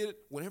 whenever you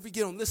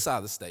get on this side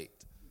of the state.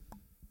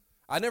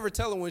 I never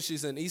tell her when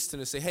she's in East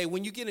Tennessee, hey,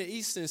 when you get in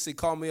East Tennessee,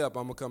 call me up.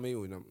 I'm gonna come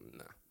in with them.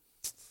 Nah.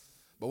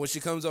 But when she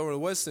comes over to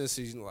West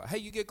Tennessee, she's like, hey,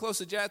 you get close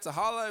to Jackson,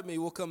 holler at me,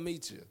 we'll come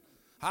meet you.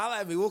 Holler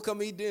at me, we'll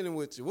come eat dinner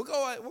with you. We'll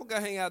go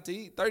hang out to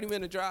eat,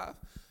 30-minute drive.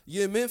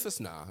 You in Memphis?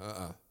 Nah.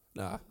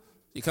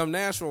 You come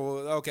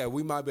Nashville? Okay,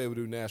 we might be able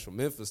to do Nashville.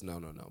 Memphis? No.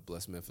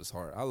 Bless Memphis'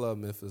 heart. I love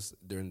Memphis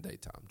during the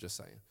daytime, just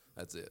saying.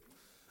 That's it.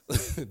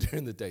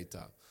 During the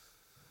daytime.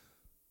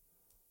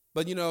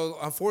 But,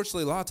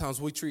 unfortunately, a lot of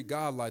times we treat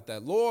God like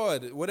that.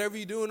 Lord, whatever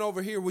you're doing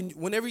over here,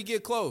 whenever you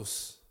get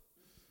close,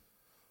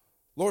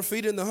 Lord,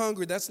 feeding the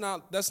hungry, that's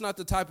not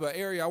the type of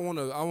area I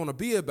want to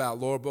be about,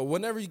 Lord. But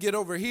whenever you get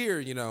over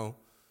here,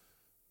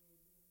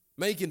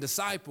 making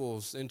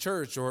disciples in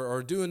church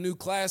or doing new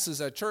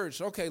classes at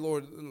church, okay,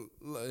 Lord,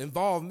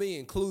 involve me,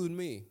 include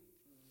me.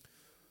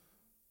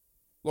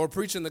 Lord,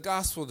 preaching the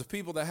gospel to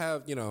people that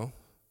have,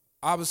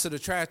 opposite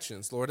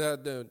attractions, Lord.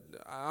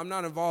 I'm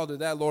not involved in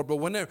that, Lord. But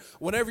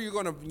whenever you're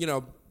going to,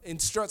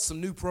 instruct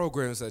some new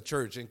programs at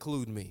church,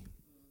 include me.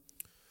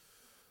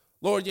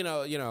 Lord,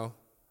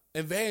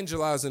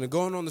 evangelizing and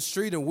going on the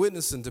street and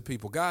witnessing to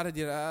people. God,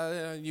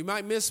 you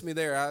might miss me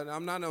there.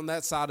 I'm not on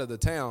that side of the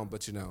town,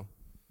 but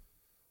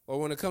Or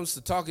when it comes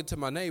to talking to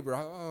my neighbor,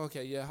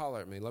 okay, yeah,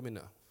 holler at me. Let me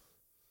know.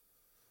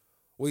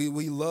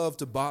 We love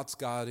to box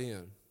God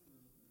in.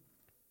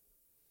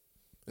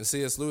 And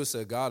C.S. Lewis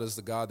said, God is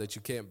the God that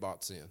you can't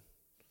box in.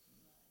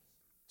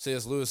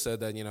 C.S. Lewis said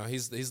that,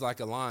 he's like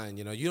a lion.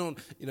 You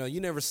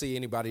never see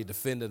anybody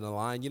defending a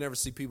lion. You never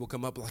see people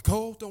come up like,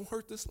 oh, don't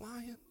hurt this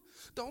lion.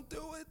 Don't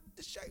do it.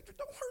 The shaker,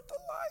 don't hurt the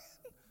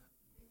lion.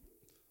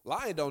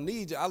 Lion don't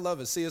need you. I love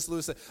it. C.S.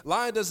 Lewis said,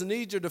 lion doesn't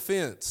need your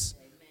defense.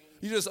 Amen.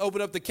 You just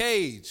open up the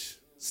cage,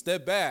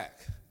 step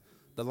back.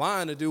 The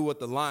lion to do what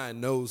the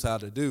lion knows how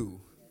to do.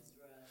 That's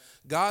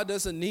right. God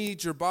doesn't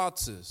need your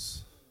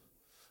boxes.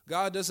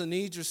 God doesn't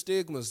need your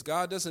stigmas.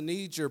 God doesn't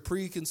need your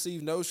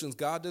preconceived notions.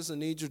 God doesn't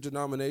need your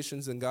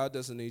denominations, and God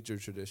doesn't need your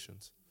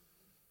traditions.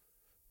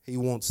 He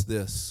wants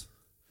this.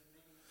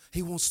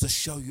 He wants to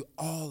show you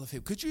all of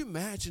him. Could you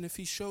imagine if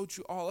he showed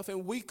you all of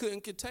him? We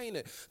couldn't contain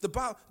it.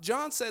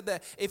 John said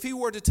that if he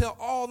were to tell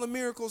all the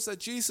miracles that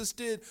Jesus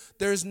did,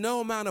 there's no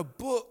amount of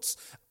books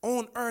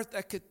on earth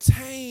that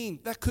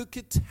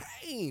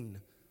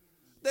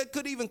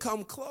could even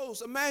come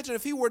close. Imagine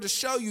if he were to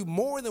show you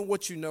more than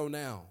what you know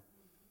now.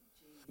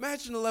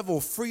 Imagine the level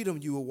of freedom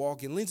you would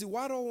walk in. Lindsey,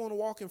 why do I want to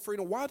walk in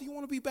freedom? Why do you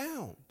want to be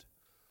bound?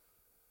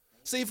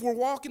 See, if we're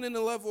walking in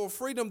the level of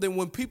freedom, then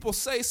when people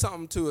say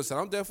something to us, and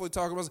I'm definitely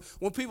talking about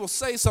when people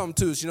say something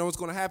to us, you know what's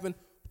going to happen?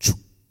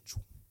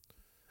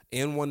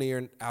 In one ear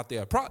and out the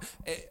other.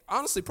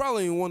 Honestly,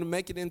 probably you want to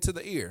make it into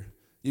the ear.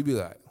 You'd be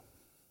like,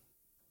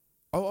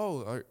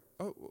 oh,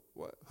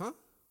 what? Huh?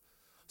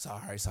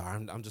 Sorry.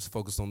 I'm just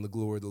focused on the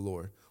glory of the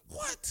Lord.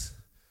 What?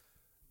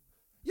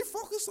 You're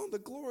focused on the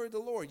glory of the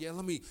Lord. Yeah,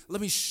 let me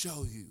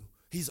show you.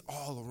 He's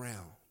all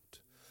around.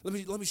 Let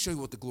me show you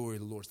what the glory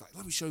of the Lord is like.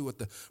 Let me show you what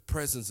the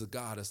presence of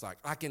God is like.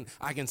 I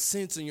can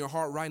sense in your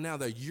heart right now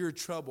that you're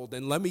troubled,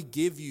 and let me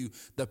give you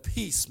the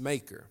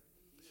peacemaker.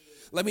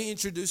 Let me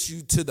introduce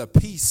you to the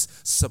peace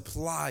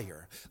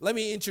supplier. Let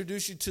me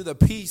introduce you to the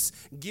peace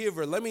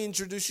giver. Let me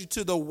introduce you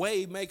to the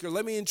way maker.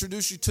 Let me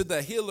introduce you to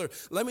the healer.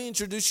 Let me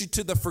introduce you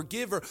to the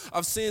forgiver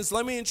of sins.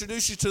 Let me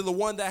introduce you to the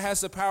one that has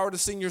the power to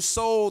send your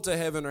soul to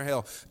heaven or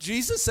hell.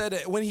 Jesus said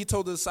it when he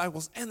told the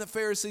disciples and the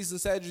Pharisees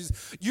and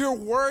Sadducees, you're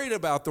worried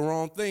about the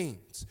wrong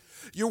things.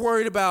 You're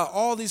worried about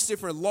all these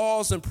different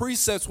laws and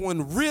precepts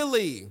when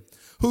really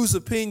whose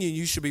opinion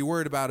you should be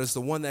worried about is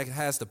the one that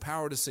has the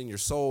power to send your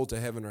soul to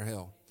heaven or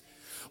hell.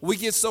 We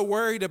get so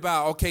worried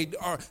about, okay,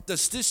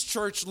 does this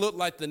church look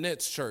like the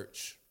next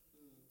church?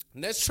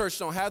 Next church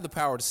don't have the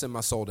power to send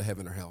my soul to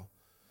heaven or hell.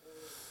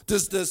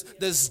 Does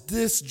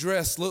this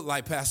dress look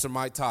like Pastor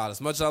Mike Todd?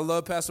 As much as I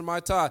love Pastor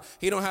Mike Todd,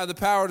 he don't have the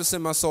power to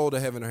send my soul to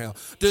heaven or hell.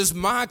 Does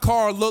my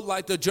car look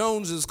like the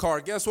Joneses'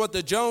 car? Guess what?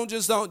 The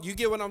Joneses don't. You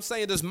get what I'm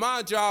saying? Does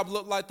my job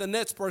look like the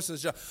next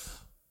person's job?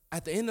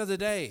 At the end of the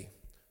day,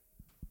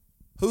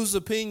 whose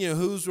opinion,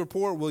 whose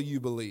report will you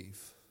believe?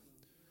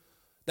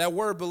 That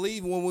word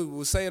believe, when we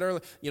would say it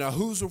earlier,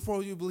 whose report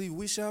will you believe?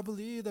 We shall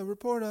believe the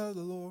report of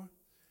the Lord.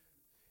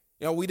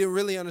 We didn't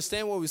really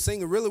understand what we were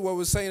singing. Really what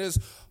we're saying is,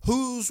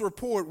 whose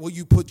report will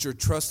you put your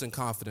trust and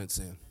confidence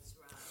in? Right.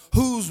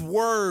 Whose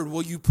word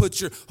will you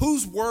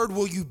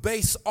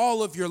base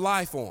all of your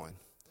life on?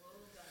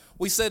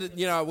 We said it,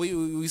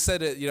 we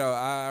said it,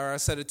 I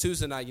said it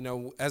Tuesday night,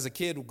 as a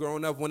kid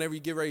growing up, whenever you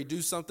get ready to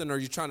do something or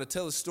you're trying to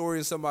tell a story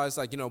and somebody's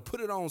like,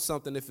 put it on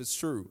something if it's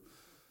true.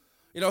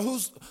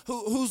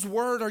 Whose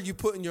word are you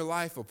putting your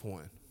life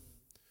upon?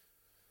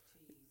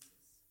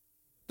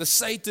 The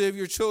safety of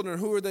your children,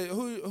 who are they?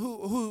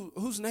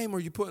 Whose name are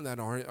you putting that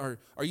on?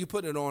 Are you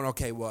putting it on,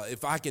 okay, well,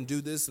 if I can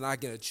do this and I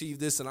can achieve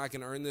this and I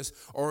can earn this?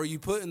 Or are you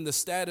putting the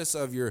status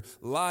of your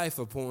life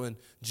upon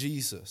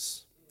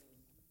Jesus?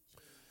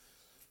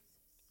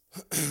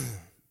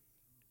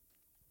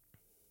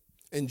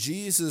 And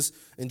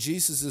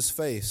Jesus'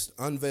 face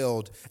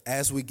unveiled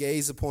as we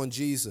gaze upon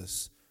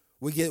Jesus,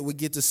 we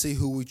get to see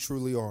who we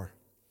truly are.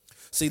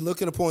 See,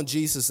 looking upon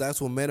Jesus, that's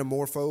when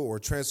metamorpho or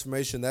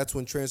transformation, that's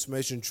when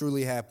transformation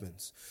truly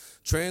happens.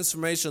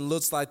 Transformation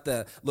looks like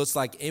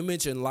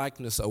image and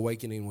likeness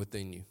awakening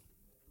within you.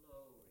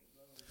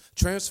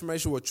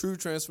 Transformation, what true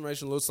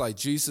transformation looks like,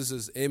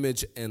 Jesus'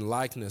 image and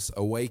likeness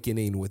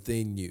awakening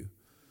within you.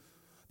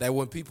 That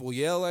when people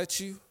yell at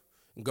you,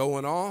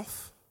 going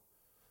off,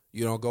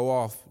 you don't go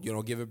off. You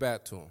don't give it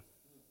back to them.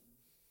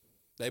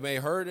 They may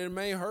hurt, it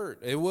may hurt.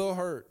 It will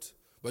hurt,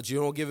 but you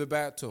don't give it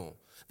back to them.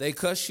 They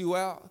cuss you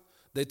out.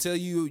 They tell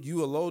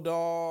you a low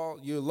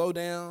dog, you're low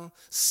down,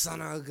 son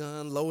of a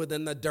gun, lower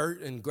than the dirt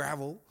and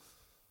gravel.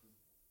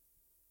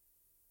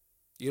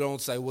 You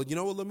don't say, well, you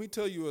know what, let me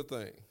tell you a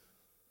thing.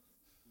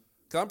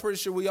 Because I'm pretty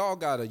sure we all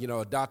got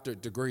a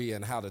doctorate degree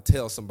in how to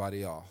tell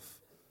somebody off.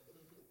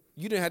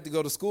 You didn't have to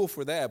go to school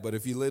for that, but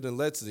if you lived in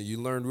Lexington, you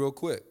learned real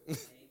quick.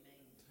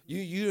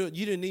 you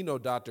didn't need no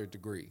doctorate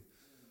degree.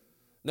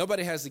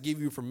 Nobody has to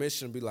give you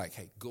permission to be like,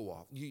 hey, go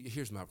off.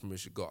 Here's my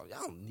permission, go off.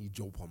 I don't need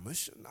your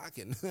permission. I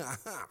can,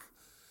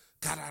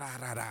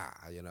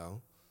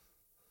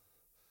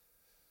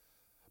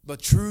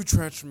 But true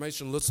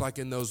transformation looks like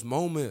in those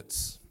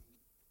moments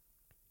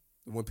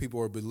when people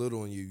are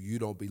belittling you, you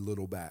don't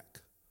belittle back.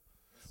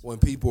 When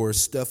people are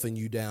stuffing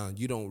you down,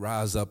 you don't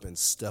rise up and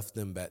stuff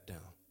them back down.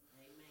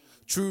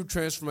 True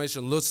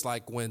transformation looks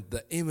like when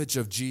the image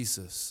of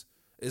Jesus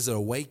is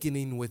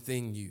awakening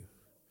within you.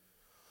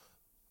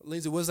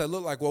 Lindsey, what does that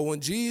look like? Well,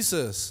 when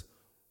Jesus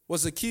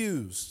was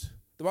accused,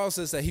 the Bible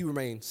says that he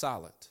remained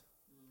silent.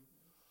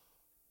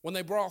 When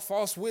they brought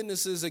false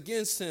witnesses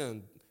against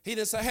him, he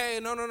didn't say, hey,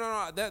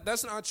 no,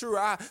 that's not true.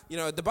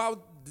 The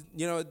Bible,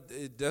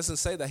 it doesn't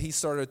say that he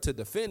started to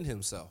defend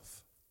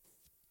himself.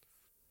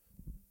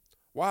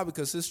 Why?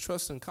 Because his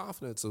trust and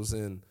confidence was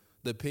in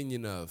the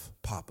opinion of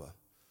Papa.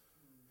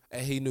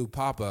 And he knew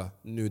Papa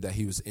knew that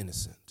he was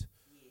innocent.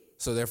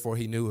 So therefore,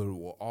 he knew it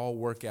will all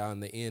work out in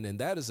the end. And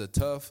that is a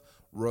tough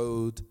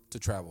road to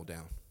travel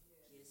down.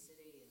 Yes,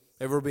 it is.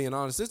 If we're being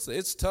honest,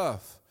 it's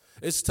tough.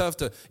 It's tough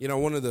to,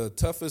 one of the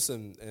toughest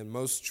and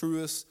most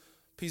truest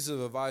pieces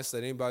of advice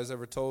that anybody's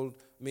ever told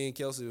me and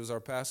Kelsey was our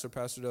pastor,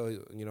 Pastor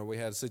Dale. We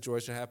had a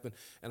situation happen,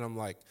 and I'm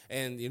like,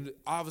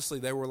 obviously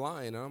they were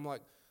lying. And I'm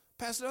like,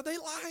 Pastor Dale, they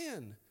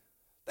lying.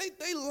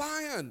 They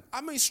lying.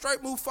 I mean, straight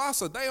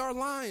Mufasa, they are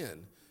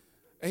lying.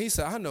 And he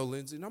said, I know,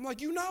 Lindsey. And I'm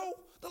like, let's go.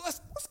 Let's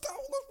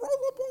roll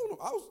up on them.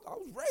 I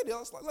was ready. I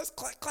was like, let's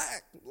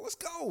clack. Let's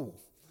go.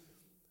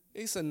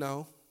 He said,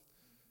 no.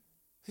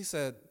 He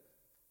said,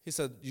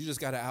 you just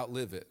got to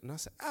outlive it. And I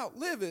said,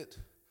 outlive it?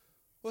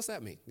 What's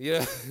that mean?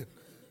 Yeah.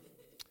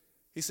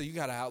 He said, you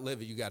got to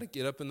outlive it. You got to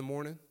get up in the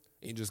morning,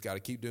 and you just got to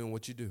keep doing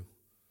what you do.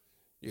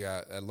 You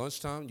got at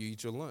lunchtime, you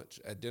eat your lunch.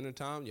 At dinner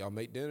time, y'all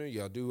make dinner.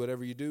 Y'all do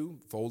whatever you do.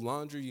 Fold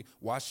laundry, you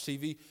watch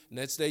TV.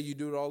 Next day, you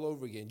do it all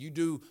over again.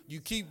 You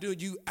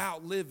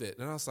outlive it.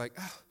 And I was like,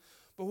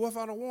 but what if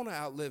I don't want to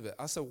outlive it?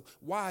 I said,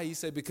 why? He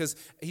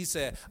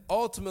said,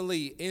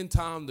 ultimately, in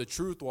time, the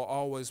truth will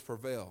always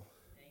prevail.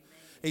 Amen.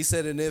 He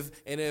said, and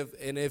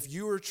if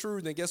you are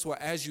true, then guess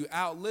what? As you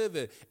outlive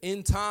it,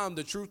 in time,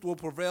 the truth will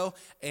prevail.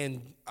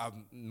 And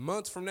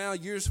months from now,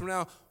 years from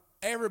now,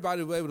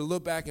 everybody will be able to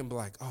look back and be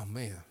like, oh,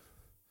 man,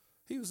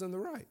 he was in the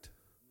right.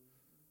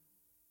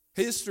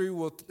 History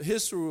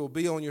will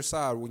be on your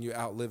side when you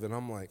outlive it.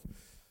 I'm like,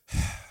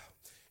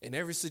 in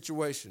every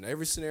situation,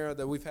 every scenario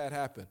that we've had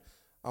happen,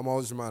 I'm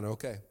always reminded,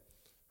 okay,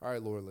 all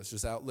right, Lord, let's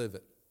just outlive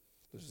it.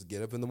 Let's just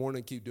get up in the morning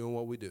and keep doing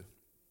what we do.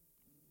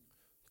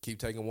 Keep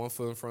taking one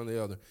foot in front of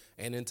the other.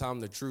 And in time,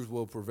 the truth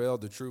will prevail.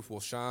 The truth will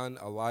shine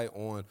a light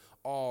on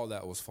all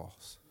that was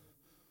false.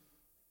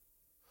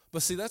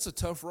 But see, that's a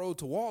tough road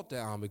to walk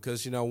down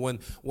because,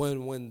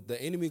 when the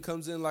enemy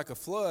comes in like a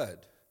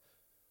flood,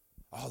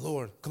 oh,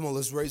 Lord, come on,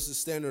 let's raise the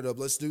standard up.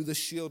 Let's do the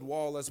shield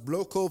wall. Let's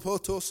bloco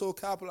potoso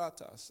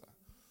caplatasa.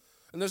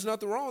 And there's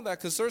nothing wrong with that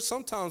because there's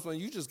sometimes when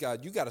you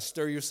got to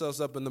stir yourselves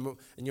up in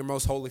your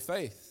most holy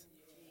faith.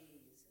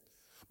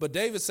 But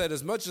David said,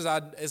 as much as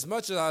I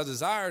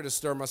desire to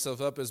stir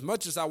myself up, as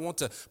much as I want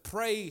to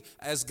pray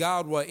as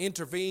God will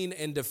intervene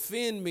and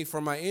defend me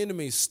from my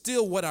enemies,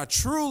 still what I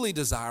truly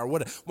desire,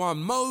 what my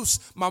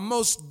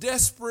most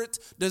desperate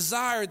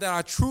desire that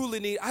I truly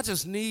need, I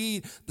just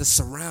need the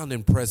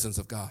surrounding presence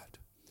of God.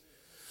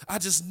 I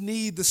just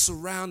need the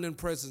surrounding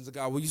presence of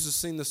God. We used to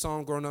sing the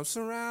song growing up,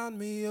 surround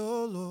me,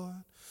 oh Lord,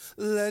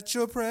 let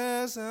your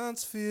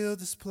presence fill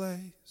this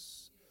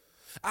place.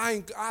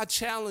 I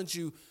challenge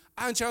you,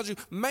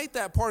 make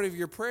that part of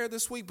your prayer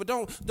this week, but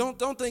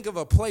don't think of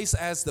a place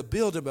as the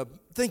building, but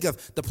think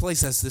of the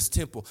place as this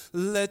temple.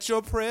 Let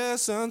your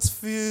presence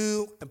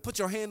fill, and put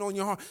your hand on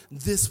your heart,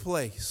 this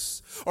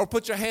place. Or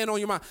put your hand on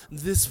your mind,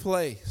 this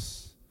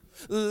place.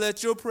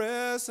 Let your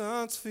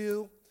presence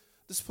fill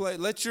this place.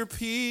 Let your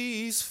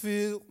peace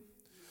fill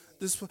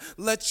this place.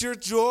 Let your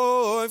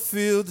joy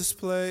fill this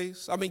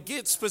place. I mean,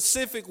 get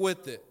specific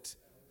with it.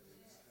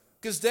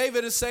 Because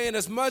David is saying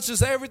as much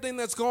as everything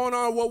that's going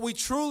on, what we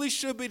truly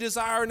should be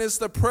desiring is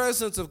the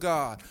presence of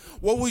God.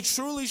 What we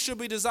truly should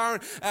be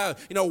desiring,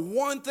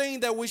 one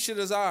thing that we should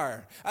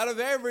desire out of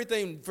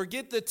everything,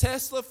 forget the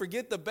Tesla,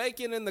 forget the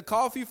bacon and the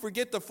coffee,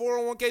 forget the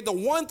 401k. The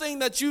one thing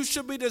that you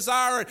should be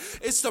desiring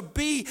is to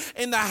be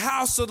in the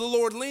house of the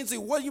Lord. Lindsey,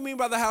 what do you mean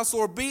by the house of the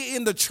Lord? Be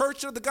in the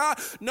church of the God?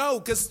 No,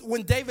 because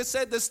when David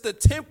said this, the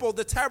temple,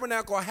 the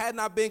tabernacle had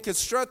not been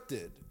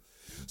constructed.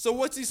 So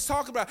what's he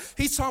talking about?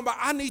 He's talking about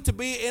I need to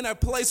be in a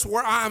place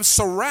where I'm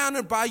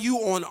surrounded by you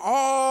on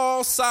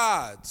all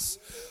sides.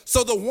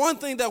 So the one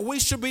thing that we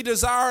should be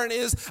desiring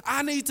is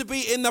I need to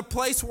be in the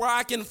place where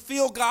I can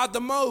feel God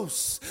the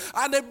most.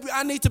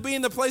 I need to be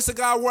in the place of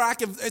God where I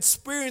can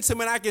experience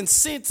him and I can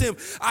sense him.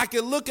 I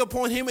can look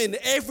upon him in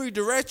every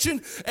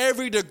direction,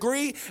 every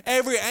degree,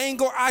 every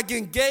angle. I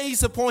can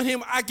gaze upon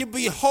him. I can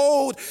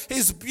behold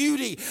his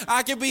beauty.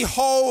 I can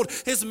behold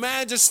his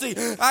majesty.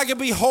 I can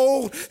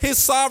behold his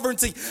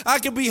sovereignty. I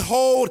can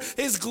behold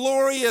his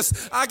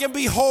glorious. I can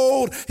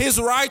behold his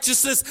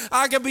righteousness.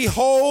 I can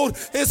behold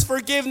his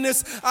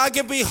forgiveness. I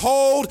can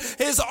behold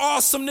his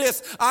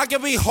awesomeness. I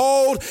can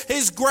behold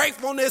his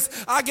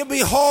gratefulness. I can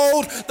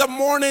behold the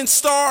morning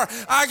star.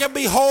 I can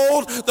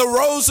behold the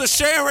rose of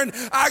Sharon.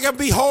 I can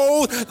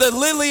behold the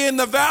lily in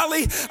the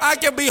valley. I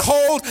can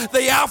behold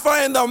the Alpha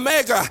and the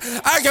Omega.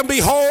 I can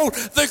behold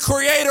the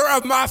creator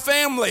of my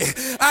family.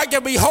 I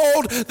can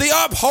behold the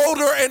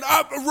upholder and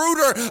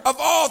uprooter of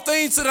all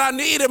things that I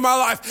need in my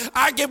life.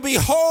 I can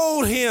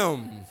behold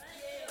him.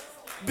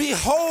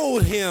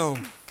 Behold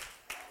him.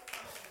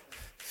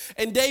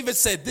 And David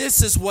said,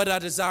 this is what I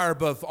desire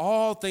above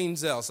all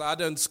things else. I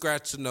didn't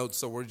scratch the notes,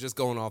 so we're just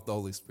going off the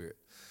Holy Spirit.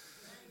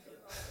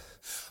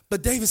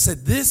 But David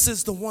said, this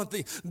is the one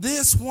thing.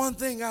 This one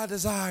thing I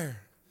desire.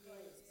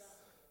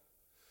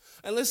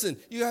 And listen,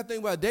 you got to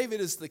think about it.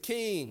 David is the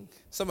king.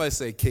 Somebody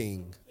say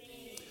king.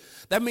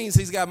 That means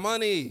he's got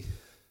money.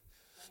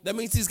 That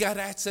means he's got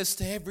access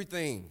to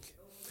everything.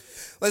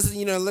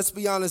 Let's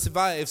be honest.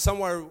 If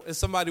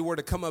somebody were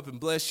to come up and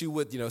bless you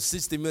with,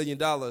 $60 million,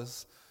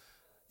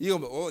 you're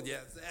going to be, oh,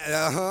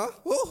 yeah,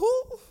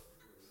 woo-hoo.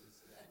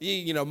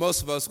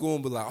 Most of us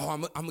going to be like, oh,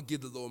 I'm going to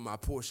give the Lord my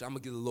portion. I'm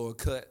going to give the Lord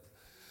a cut.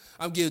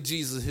 I'm going to give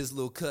Jesus his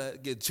little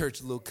cut, give the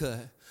church a little cut.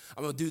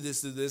 I'm going to do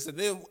this. And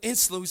then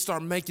instantly we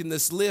start making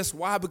this list.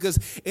 Why?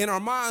 Because in our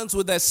minds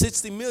with that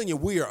 60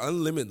 million, we are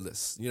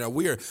unlimitless.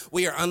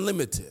 We are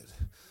unlimited.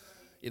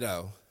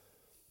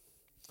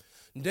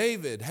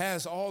 David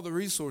has all the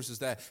resources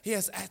that he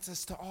has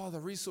access to all the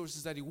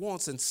resources that he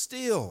wants. And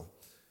still,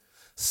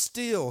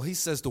 he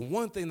says, the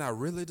one thing that I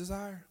really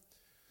desire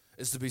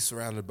is to be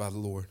surrounded by the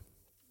Lord.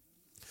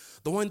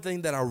 The one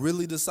thing that I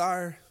really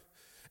desire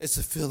is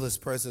to feel his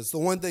presence. The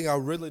one thing I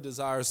really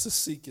desire is to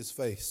seek his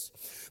face.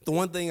 The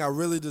one thing I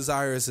really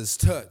desire is his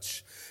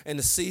touch and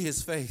to see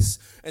his face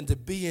and to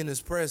be in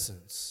his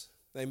presence.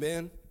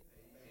 Amen?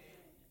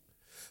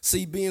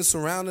 See, being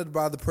surrounded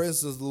by the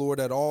presence of the Lord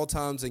at all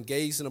times and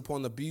gazing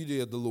upon the beauty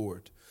of the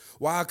Lord.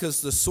 Why?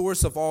 Because the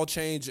source of all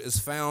change is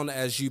found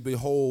as you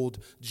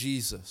behold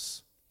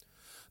Jesus.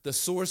 The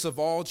source of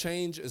all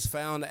change is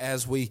found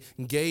as we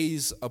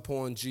gaze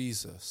upon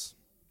Jesus.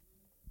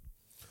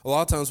 A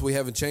lot of times we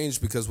haven't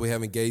changed because we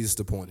haven't gazed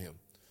upon him.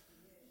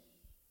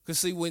 Because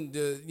see, when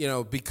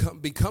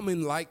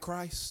becoming like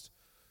Christ,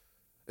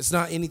 it's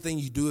not anything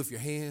you do with your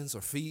hands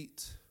or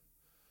feet.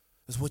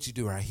 It's what you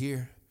do right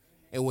here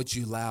and what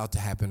you allow to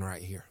happen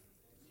right here.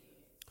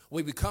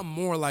 We become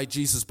more like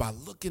Jesus by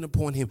looking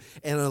upon him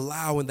and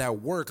allowing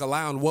that work,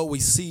 allowing what we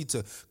see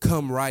to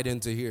come right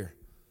into here.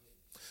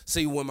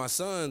 See, when my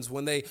sons,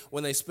 when they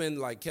spend,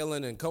 like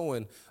Kellen and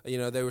Cohen,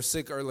 they were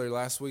sick earlier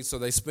last week, so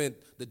they spent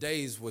the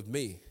days with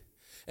me.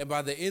 And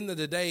by the end of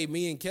the day,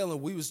 me and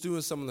Kellen, we was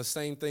doing some of the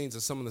same things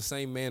and some of the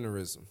same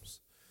mannerisms.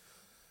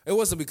 It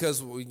wasn't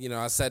because,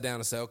 I sat down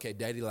and said, okay,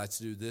 Daddy likes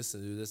to do this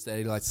and do this.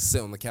 Daddy likes to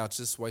sit on the couch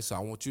this way, so I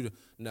want you to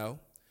know.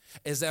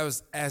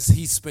 As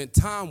he spent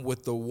time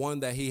with the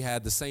one that he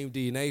had the same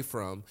DNA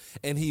from,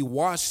 and he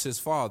watched his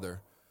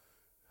father,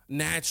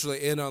 naturally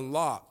it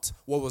unlocked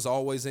what was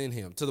always in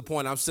him. To the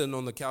point I'm sitting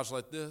on the couch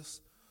like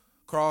this,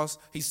 cross.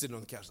 He's sitting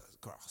on the couch like this,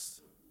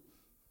 cross.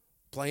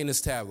 Playing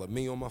his tablet,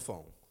 me on my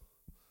phone.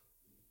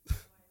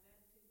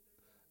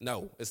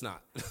 No, it's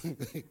not.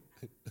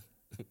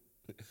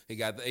 He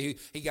got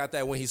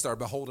that when he started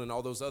beholding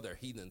all those other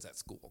heathens at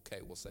school.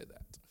 Okay, we'll say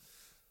that.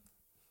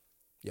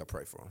 Yeah,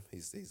 pray for him.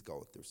 He's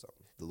going through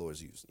something. The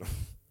Lord's using him.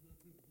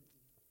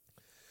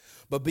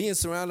 But being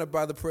surrounded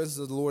by the presence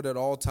of the Lord at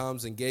all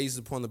times and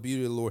gazing upon the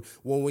beauty of the Lord,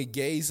 when we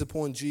gaze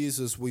upon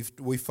Jesus, we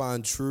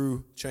find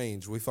true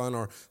change. We find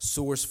our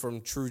source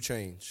from true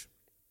change.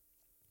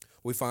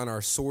 We find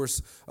our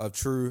source of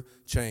true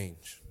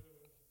change.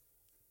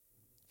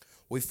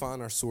 We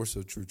find our source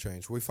of true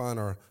change. We find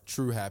our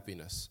true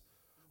happiness.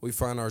 We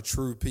find our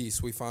true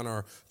peace. We find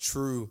our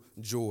true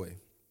joy.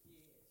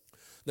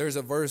 There's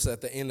a verse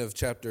at the end of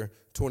chapter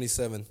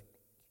 27.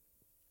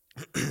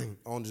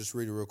 I'll just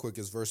read it real quick.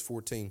 It's verse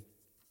 14.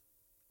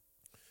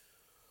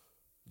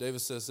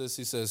 David says this.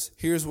 He says,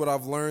 here's what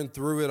I've learned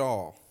through it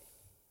all.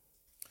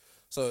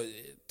 So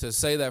to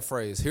say that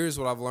phrase, here's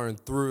what I've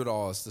learned through it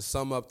all, is to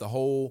sum up the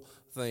whole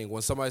thing.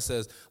 When somebody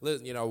says,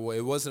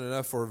 it wasn't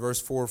enough for verse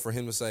 4 for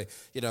him to say,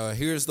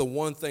 here's the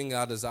one thing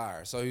I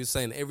desire. So he was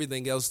saying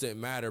everything else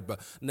didn't matter.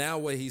 But now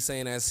what he's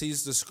saying, as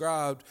he's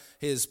described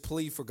his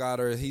plea for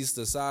God, or he's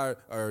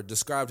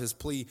described his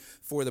plea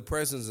for the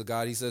presence of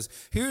God, he says,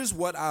 here's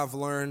what I've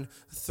learned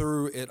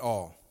through it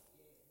all.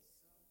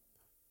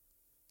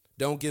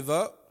 Don't give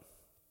up.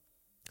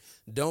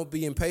 Don't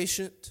be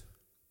impatient.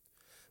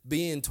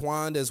 Be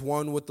entwined as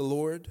one with the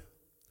Lord.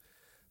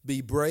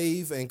 Be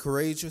brave and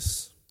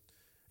courageous,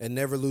 and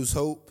never lose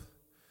hope.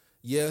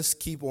 Yes,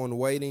 keep on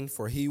waiting,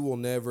 for he will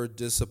never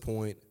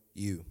disappoint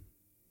you.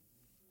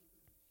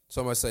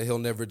 Somebody say, he'll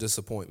never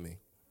disappoint me.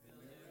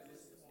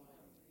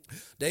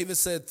 David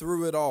said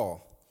through it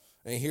all.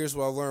 And here's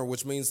what I learned,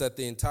 which means that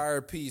the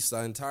entire piece,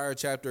 the entire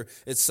chapter,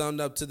 it's summed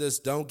up to this: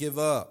 don't give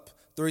up.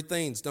 3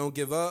 things: don't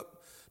give up.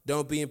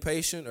 Don't be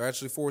impatient, or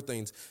actually 4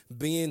 things.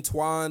 Be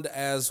entwined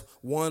as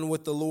one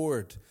with the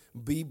Lord.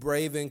 Be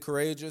brave and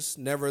courageous.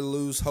 Never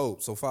lose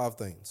hope. So 5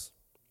 things.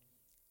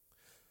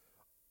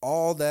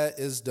 All that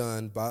is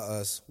done by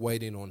us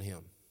waiting on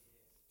him.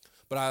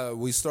 But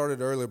we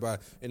started earlier by,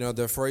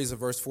 the phrase of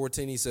verse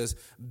 14. He says,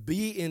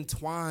 be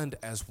entwined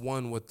as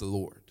one with the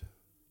Lord.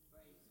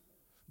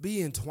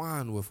 Be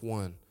entwined with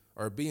one.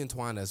 Or be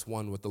entwined as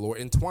one with the Lord.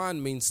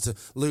 Entwine means to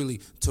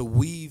literally to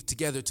weave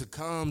together, to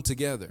come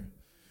together.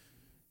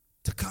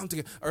 To come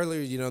together.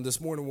 Earlier,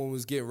 this morning when we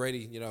was getting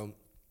ready,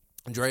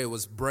 Andrea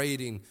was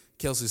braiding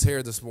Kelsey's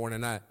hair this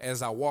morning.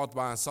 As I walked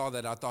by and saw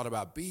that, I thought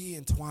about be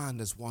entwined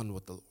as one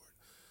with the Lord.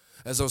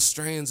 As those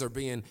strands are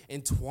being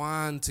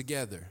entwined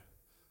together.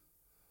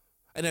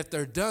 And if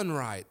they're done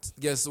right,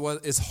 guess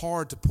what? It's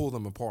hard to pull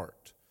them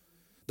apart.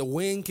 The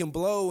wind can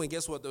blow, and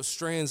guess what? Those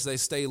strands, they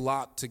stay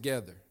locked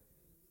together.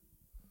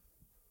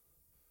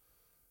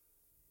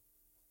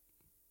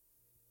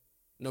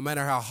 No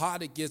matter how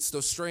hot it gets,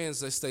 those strands,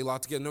 they stay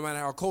locked together. No matter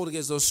how cold it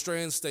gets, those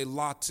strands stay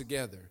locked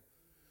together.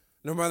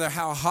 No matter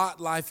how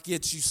hot life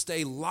gets, you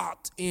stay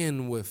locked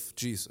in with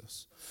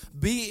Jesus.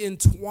 Be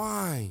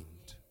entwined.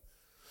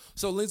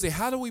 So, Lindsey,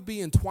 how do we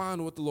be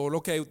entwined with the Lord?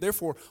 Okay,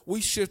 therefore,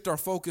 we shift our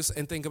focus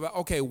and think about,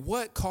 okay,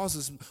 what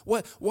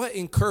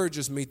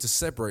encourages me to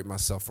separate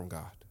myself from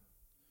God?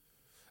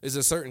 Is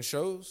it certain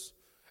shows?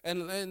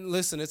 And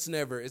listen, it's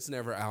never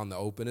out in the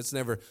open. It's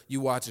never you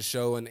watch a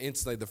show and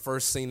instantly the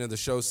first scene of the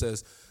show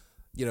says,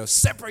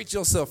 separate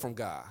yourself from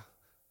God.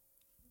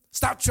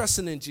 Stop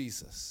trusting in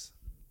Jesus.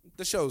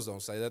 The shows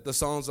don't say that. The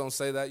songs don't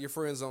say that. Your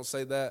friends don't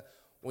say that.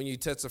 When you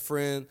text a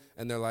friend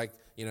and they're like,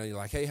 you're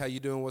like, hey, how you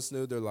doing? What's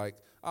new? They're like,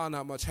 oh,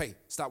 not much. Hey,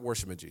 stop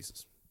worshiping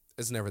Jesus.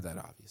 It's never that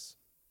obvious.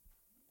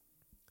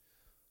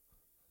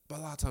 But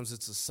a lot of times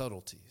it's the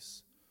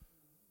subtleties.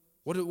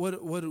 What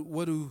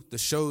do the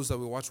shows that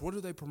we watch, what do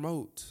they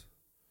promote?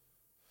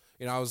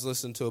 I was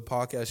listening to a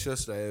podcast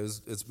yesterday.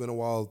 It's been a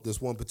while, this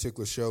one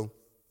particular show.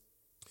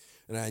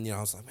 And I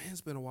was like, man,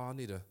 it's been a while. I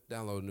need to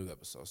download a new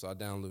episode. So I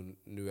downloaded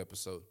a new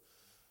episode.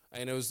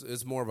 And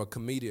it's more of a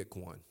comedic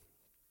one.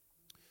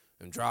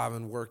 I'm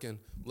driving, working,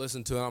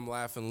 listening to it. I'm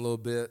laughing a little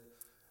bit.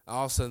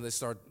 All of a sudden, they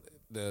start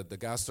the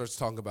guy starts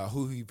talking about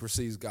who he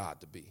perceives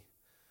God to be.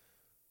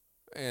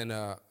 And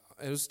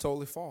it was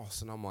totally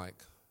false. And I'm like,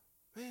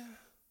 man,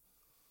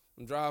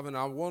 I'm driving.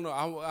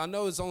 I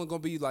know it's only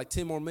going to be like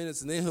 10 more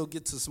minutes, and then he'll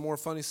get to some more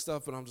funny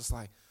stuff. But I'm just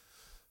like,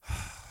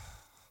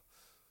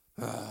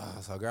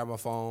 so I grab my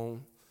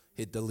phone,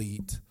 hit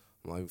delete.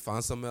 I'm like,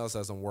 find something else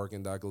that's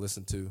working that I can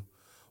listen to.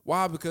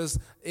 Why? Because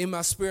in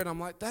my spirit, I'm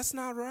like, that's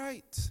not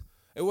right.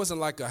 It wasn't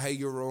like a, hey,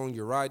 you're wrong,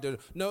 you're right.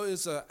 No,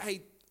 it's a,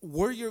 hey,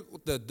 where you're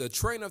the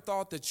train of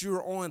thought that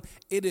you're on,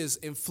 it is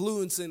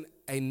influencing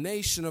a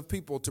nation of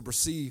people to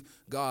perceive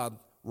God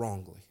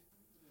wrongly.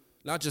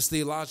 Not just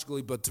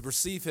theologically, but to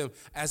perceive him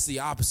as the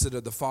opposite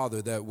of the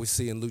Father that we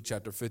see in Luke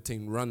chapter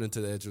 15, running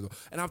to the edge of the.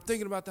 And I'm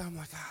thinking about that. I'm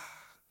like,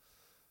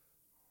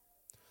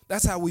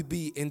 That's how we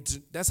be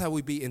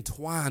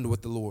entwined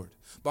with the Lord,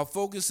 by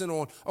focusing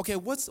on, okay,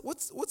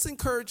 what's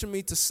encouraging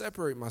me to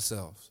separate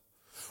myself?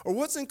 Or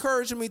what's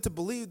encouraging me to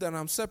believe that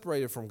I'm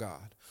separated from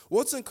God?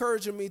 What's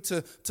encouraging me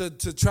to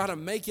try to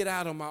make it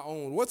out on my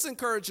own? What's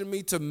encouraging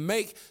me to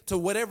make to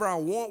whatever I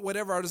want,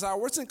 whatever I desire?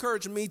 What's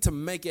encouraging me to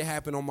make it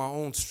happen on my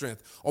own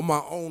strength, on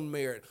my own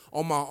merit,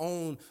 on my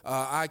own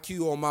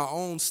IQ, on my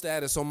own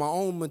status, on my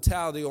own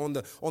mentality, on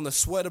the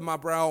sweat of my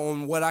brow,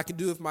 on what I can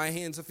do with my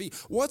hands and feet?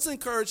 What's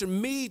encouraging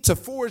me to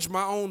forge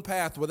my own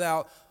path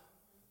without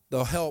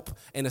the help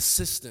and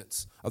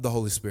assistance of the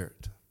Holy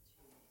Spirit?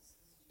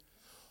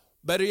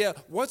 Better yet,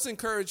 what's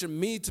encouraging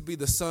me to be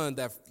the son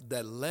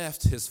that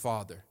left his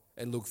father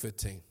in Luke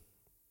 15?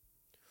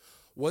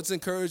 What's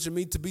encouraging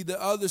me to be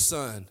the other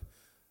son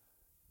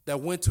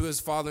that went to his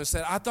father and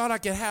said, I thought I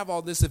could have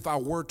all this if I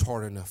worked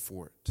hard enough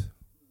for it?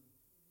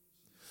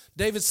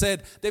 David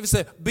said,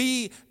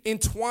 be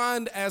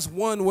entwined as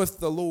one with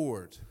the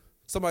Lord.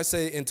 Somebody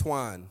say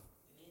entwine.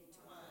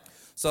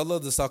 So I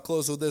love this. I'll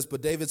close with this.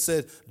 But David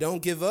said,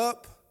 don't give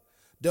up.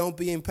 Don't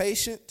be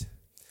impatient.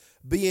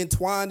 Be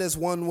entwined as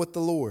one with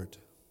the Lord.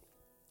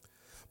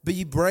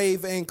 Be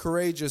brave and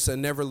courageous and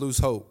never lose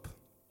hope.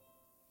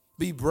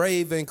 Be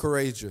brave and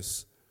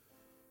courageous.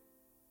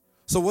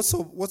 So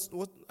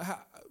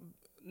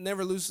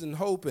never losing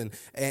hope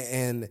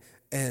and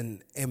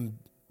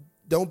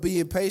don't be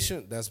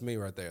impatient. That's me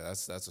right there.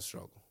 That's a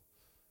struggle.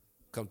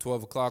 Come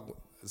 12 o'clock,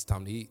 it's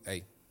time to eat.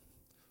 Hey,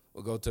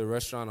 we'll go to a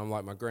restaurant. I'm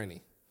like my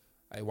granny.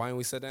 Hey, why ain't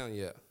we sit down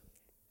yet?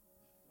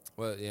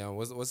 Well, yeah,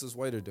 what's this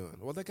waiter doing?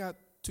 Well, they got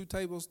 2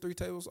 tables, 3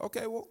 tables.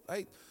 Okay, well,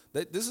 hey,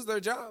 this is their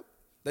job.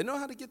 They know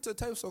how to get to the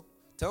table, so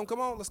tell them, come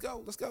on, let's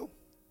go.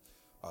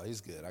 Oh, he's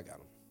good. I got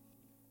him.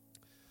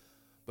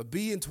 But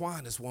be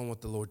entwined as one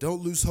with the Lord.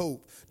 Don't lose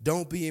hope.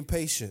 Don't be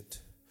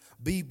impatient.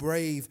 Be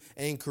brave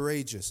and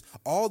courageous.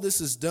 All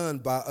this is done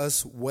by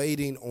us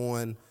waiting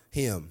on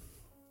him.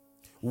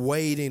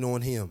 Waiting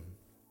on him.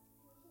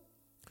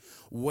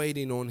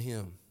 Waiting on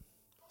him.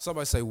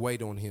 Somebody say,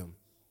 wait on him.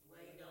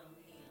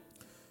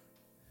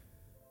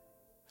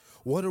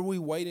 What are we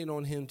waiting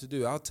on him to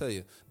do? I'll tell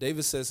you.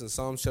 David says in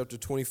Psalms chapter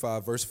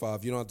 25, verse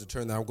 5, you don't have to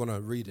turn there. I'm going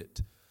to read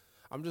it.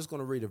 I'm just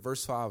going to read it.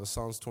 Verse 5 of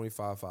Psalms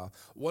 25:5.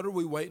 What are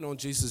we waiting on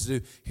Jesus to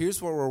do?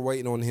 Here's what we're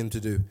waiting on him to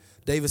do.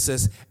 David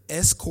says,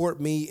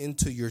 escort me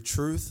into your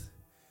truth.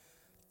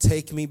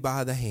 Take me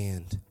by the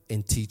hand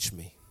and teach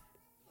me.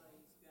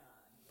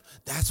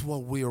 That's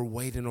what we are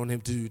waiting on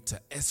him to do,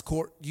 to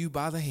escort you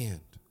by the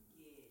hand.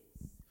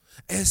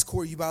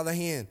 Escort you by the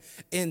hand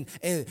and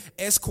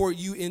escort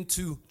you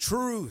into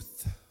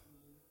truth.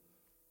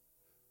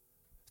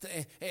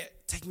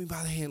 Take me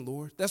by the hand,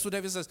 Lord. That's what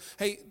David says.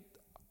 Hey,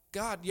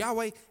 God,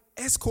 Yahweh,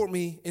 escort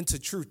me into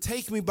truth.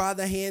 Take me by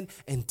the hand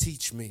and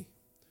teach me.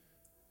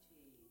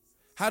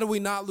 How do we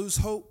not lose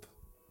hope?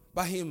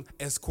 By him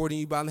escorting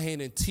you by the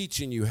hand and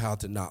teaching you how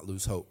to not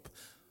lose hope.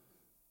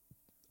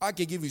 I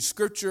could give you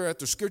scripture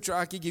after scripture.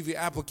 I could give you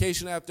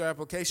application after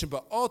application.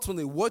 But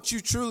ultimately, what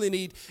you truly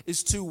need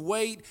is to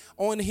wait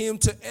on him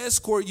to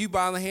escort you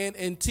by the hand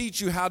and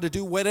teach you how to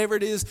do whatever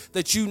it is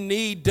that you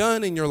need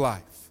done in your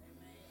life.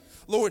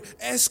 Lord,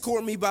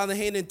 escort me by the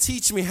hand and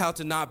teach me how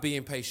to not be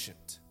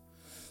impatient.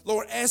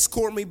 Lord,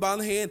 escort me by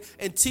the hand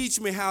and teach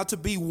me how to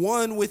be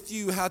one with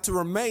you, how to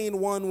remain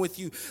one with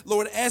you.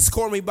 Lord,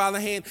 escort me by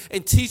the hand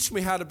and teach me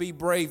how to be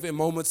brave in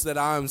moments that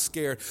I am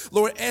scared.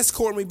 Lord,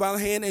 escort me by the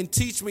hand and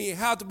teach me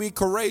how to be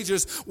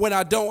courageous when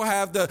I don't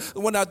have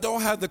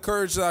the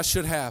courage that I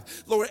should have.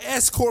 Lord,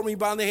 escort me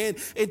by the hand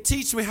and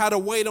teach me how to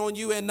wait on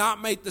you and not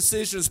make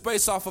decisions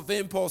based off of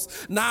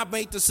impulse, not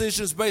make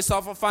decisions based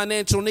off of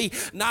financial need,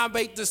 not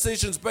make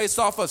decisions based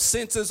off of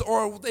senses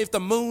or if the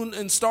moon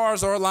and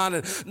stars are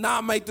aligning,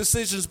 not make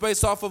decisions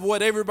based off of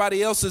what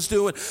everybody else is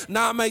doing,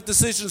 not make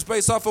decisions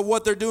based off of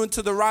what they're doing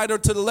to the right or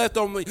to the left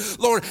of me.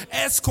 Lord,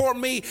 escort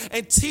me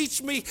and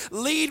teach me,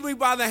 lead me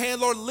by the hand,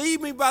 Lord,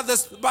 lead me by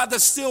the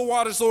still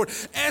waters, Lord,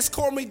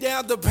 escort me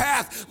down the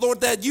path,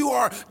 Lord, that you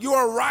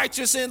are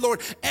righteous in,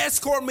 Lord,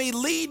 escort me,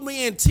 lead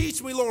me and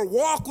teach me, Lord,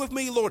 walk with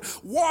me, Lord,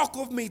 walk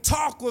with me,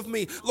 talk with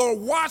me, Lord,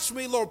 watch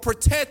me, Lord,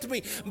 protect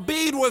me,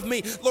 be with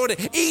me, Lord,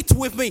 eat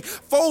with me,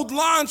 fold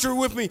laundry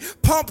with me,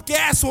 pump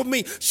gas with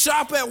me,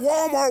 shop at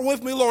Walmart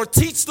with me, me, Lord.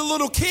 Teach the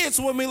little kids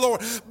with me,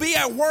 Lord. Be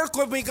at work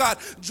with me, God.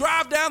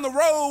 Drive down the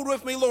road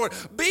with me, Lord.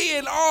 Be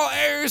in all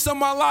areas of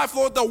my life,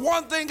 Lord. The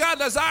one thing I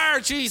desire,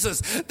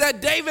 Jesus,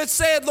 that David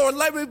said, Lord,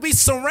 let me be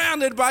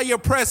surrounded by your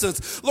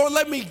presence. Lord,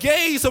 let me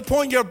gaze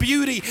upon your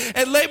beauty,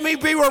 and let me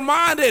be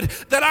reminded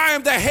that I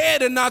am the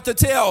head and not the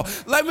tail.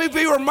 Let me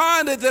be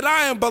reminded that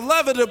I am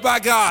beloved by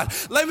God.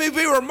 Let me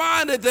be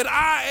reminded that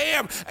I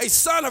am a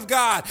son of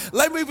God.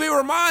 Let me be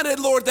reminded,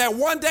 Lord, that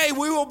one day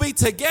we will be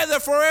together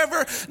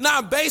forever,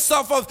 not based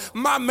off of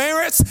my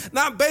merits,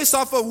 not based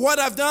off of what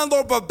I've done,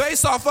 Lord, but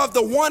based off of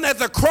the one at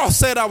the cross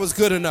said I was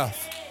good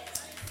enough.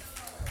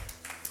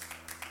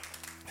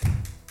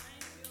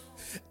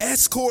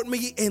 Escort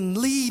me and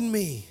lead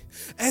me.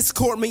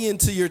 Escort me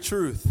into your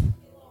truth.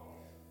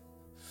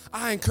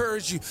 I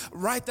encourage you,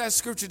 write that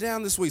scripture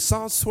down this week,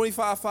 Psalms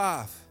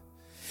 25:5,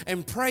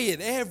 and pray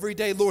it every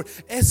day. Lord,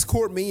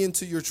 escort me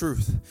into your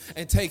truth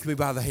and take me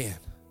by the hand.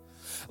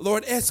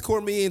 Lord,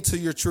 escort me into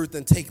your truth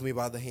and take me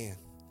by the hand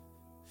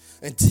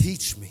and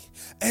teach me.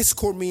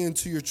 Escort me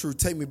into your truth,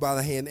 take me by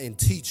the hand and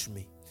teach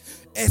me.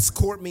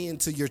 Escort me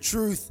into your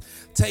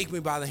truth, take me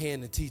by the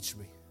hand and teach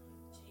me.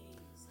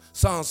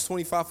 Psalms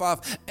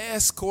 25:5,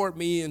 escort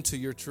me into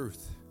your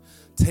truth.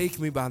 Take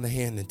me by the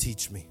hand and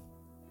teach me.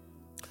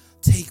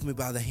 Take me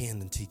by the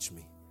hand and teach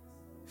me.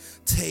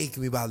 Take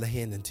me by the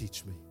hand and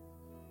teach me.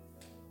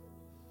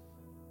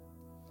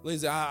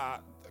 Lindsey,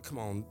 come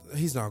on,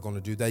 he's not going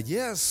to do that.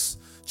 Yes,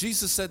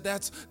 Jesus said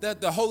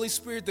that the Holy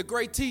Spirit, the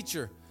great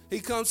teacher,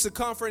 he comes to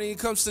comfort and he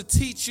comes to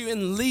teach you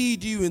and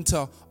lead you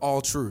into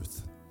all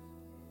truth.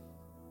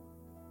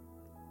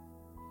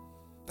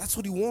 That's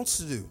what he wants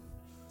to do.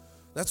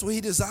 That's what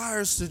he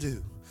desires to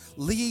do.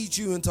 Lead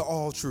you into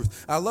all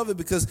truth. I love it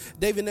because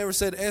David never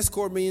said,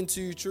 escort me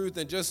into your truth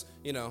and just,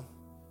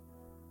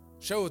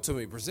 show it to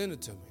me, present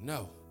it to me.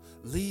 No,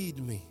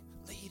 lead me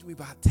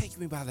take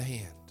me by the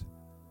hand.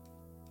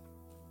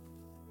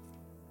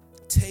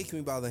 Take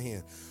me by the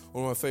hand.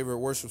 One of my favorite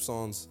worship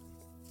songs,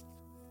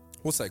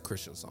 we'll say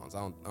Christian songs.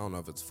 I don't know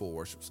if it's a full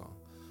worship song.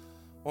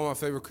 One of my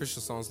favorite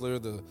Christian songs,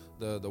 literally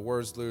the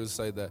words literally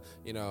say that,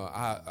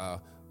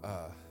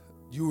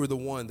 you were the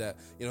one that,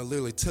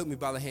 literally took me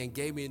by the hand,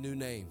 gave me a new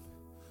name,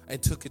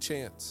 and took a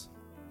chance.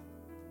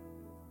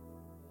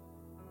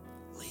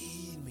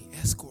 Lead me,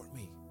 escort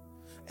me,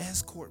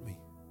 escort me,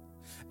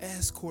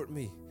 escort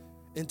me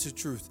into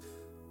truth.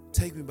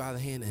 Take me by the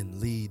hand and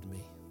lead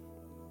me.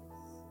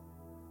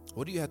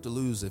 What do you have to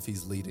lose if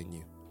he's leading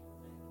you?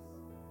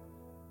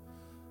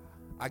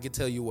 I can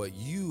tell you what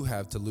you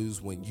have to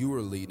lose when you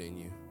are leading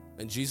you.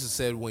 And Jesus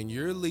said, when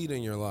you're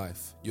leading your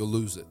life, you'll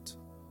lose it.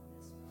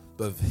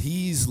 But if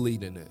he's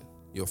leading it,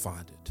 you'll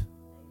find it.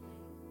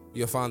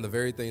 You'll find the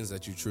very things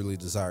that you truly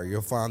desire.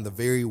 You'll find the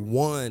very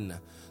one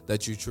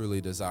that you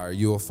truly desire.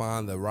 You'll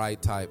find the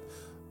right type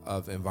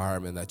of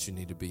environment that you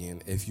need to be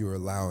in if you're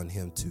allowing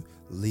him to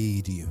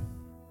lead you,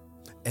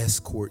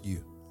 escort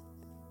you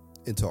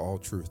into all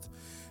truth.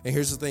 And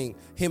here's the thing,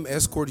 him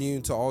escorting you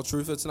into all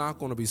truth, it's not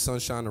going to be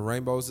sunshine and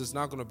rainbows. It's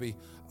not going to be,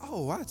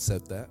 I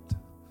accept that.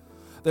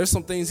 There's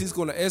some things he's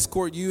going to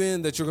escort you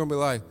in that you're going to be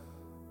like,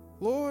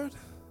 Lord,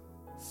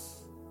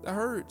 that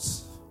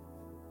hurts.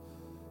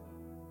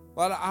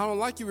 Well, I don't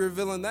like you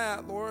revealing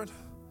that, Lord.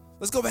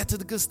 Let's go back to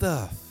the good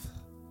stuff.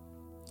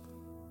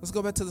 Let's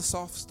go back to the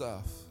soft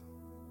stuff.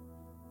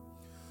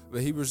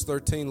 But Hebrews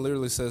 13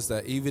 literally says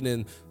that even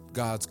in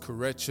God's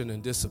correction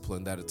and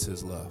discipline, that it's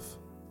his love.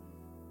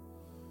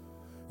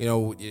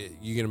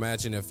 You can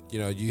imagine if,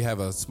 you have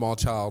a small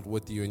child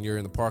with you and you're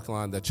in the parking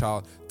lot and that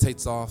child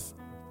takes off.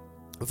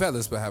 We've had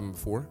this happen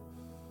before.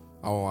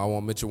 I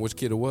won't mention which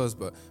kid it was,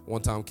 but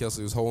one time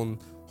Kelsey was holding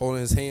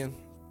his hand.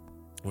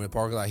 When in the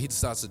parking lot, he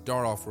decides to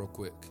dart off real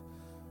quick.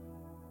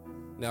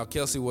 Now,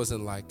 Kelsey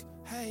wasn't like,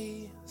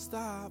 hey,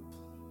 stop.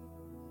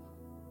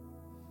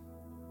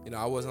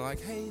 I wasn't like,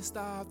 hey,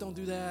 stop, don't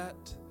do that.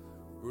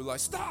 We were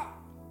like, stop.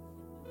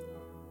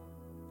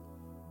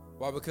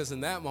 Why? Because in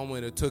that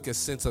moment, it took a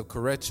sense of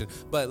correction.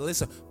 But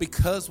listen,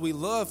 because we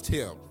loved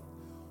him,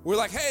 we're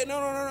like, hey,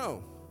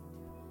 no.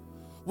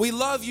 We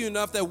love you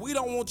enough that we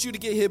don't want you to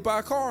get hit by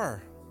a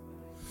car.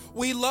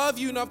 We love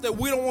you enough that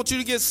we don't want you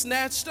to get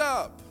snatched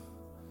up.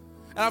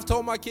 And I've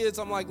told my kids,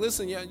 I'm like,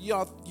 listen,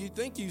 y'all, you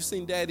think you've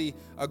seen daddy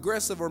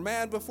aggressive or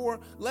mad before?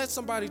 Let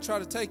somebody try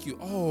to take you.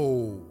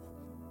 Oh,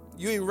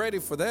 you ain't ready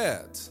for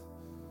that.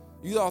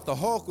 You thought the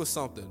Hulk was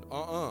something.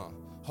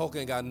 Hulk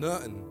ain't got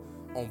nothing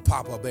on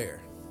Papa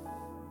Bear.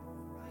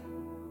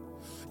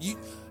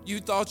 You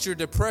thought your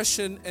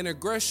depression and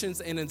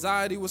aggressions and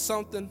anxiety was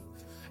something.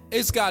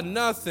 It's got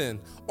nothing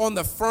on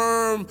the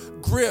firm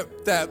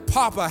grip that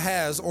Papa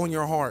has on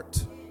your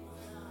heart.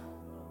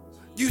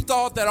 You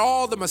thought that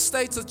all the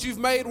mistakes that you've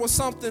made was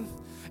something.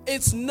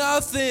 It's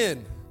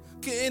nothing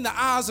in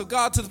the eyes of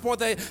God, to the point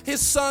that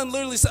his son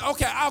literally said,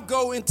 okay, I'll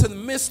go into the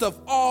midst of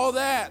all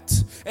that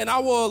and I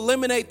will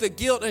eliminate the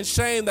guilt and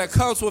shame that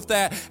comes with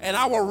that, and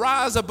I will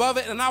rise above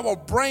it and I will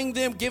bring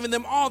them, giving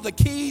them all the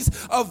keys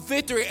of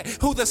victory.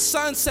 Who the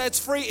son sets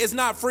free is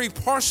not free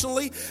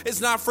partially, it's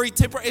not free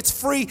temporarily,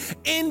 it's free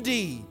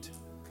indeed.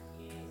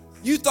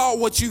 You thought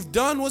what you've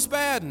done was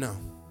bad? No.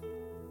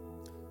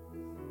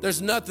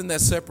 There's nothing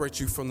that separates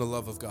you from the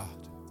love of God.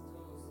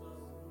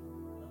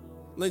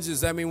 Lindsey,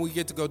 does that mean we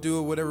get to go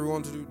do whatever we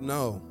want to do?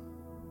 No.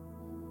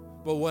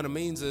 But what it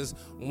means is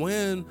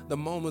when the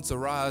moments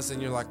arise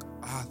and you're like,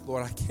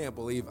 Lord, I can't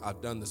believe I've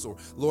done this. Or,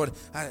 Lord,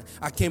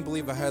 I can't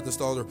believe I had this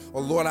thought.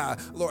 Or Lord,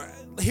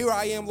 here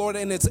I am, Lord,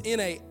 and it's in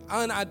an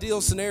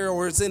unideal scenario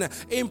or it's in an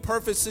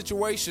imperfect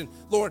situation.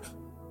 Lord,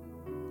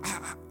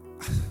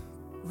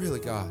 really,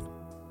 God,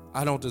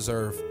 I don't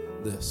deserve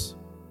this.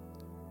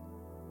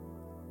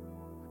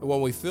 And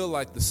when we feel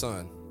like the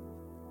son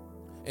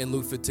in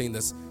Luke 15,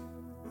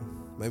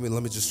 maybe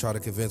let me just try to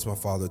convince my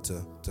father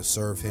to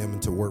serve him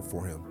and to work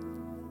for him.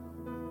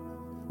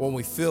 When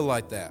we feel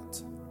like that,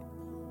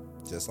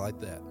 just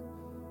like that,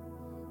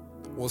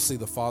 we'll see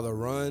the Father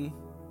run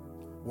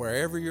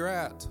wherever you're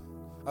at.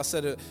 I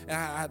said it, and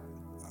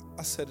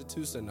I said it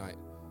Tuesday night,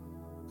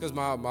 because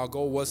my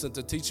goal wasn't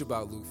to teach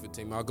about Luke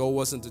 15. My goal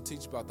wasn't to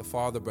teach about the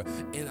Father,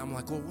 and I'm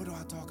like, well, what do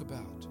I talk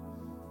about?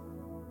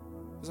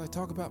 He's like,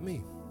 talk about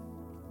me.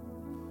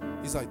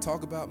 He's like,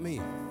 talk about me.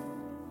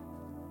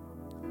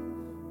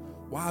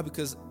 Why?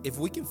 Because if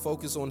we can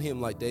focus on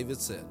him like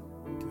David said,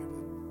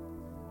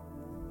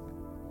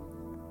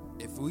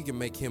 if we can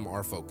make him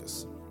our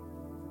focus,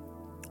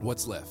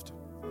 what's left?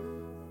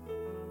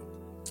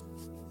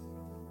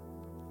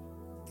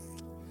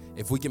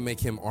 If we can make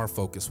him our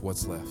focus,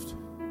 what's left?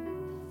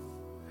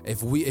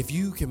 If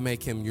you can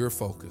make him your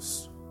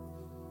focus,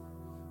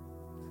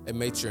 it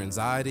makes your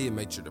anxiety, it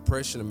makes your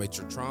depression, it makes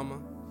your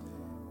trauma,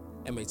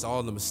 it makes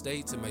all the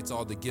mistakes, it makes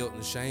all the guilt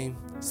and shame.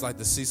 It's like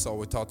the seesaw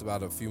we talked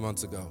about a few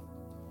months ago.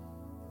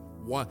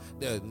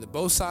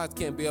 Both sides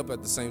can't be up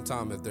at the same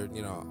time if they're,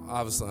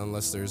 obviously,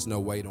 unless there's no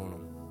weight on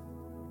them.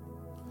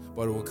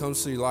 But when it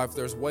comes to your life,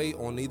 there's weight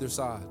on either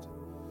side.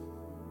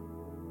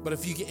 But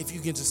if you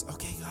can just,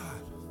 okay,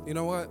 God, you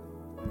know what?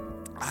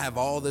 I have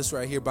all this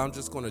right here, but I'm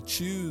just going to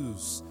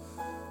choose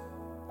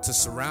to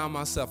surround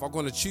myself. I'm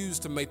going to choose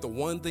to make the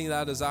one thing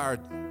that I desire,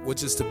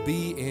 which is to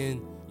be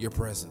in your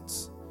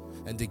presence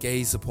and to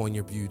gaze upon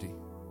your beauty.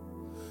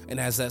 And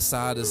as that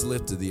side is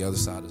lifted, the other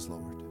side is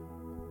lowered.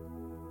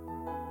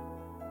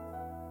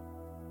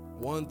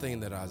 One thing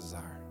that I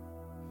desire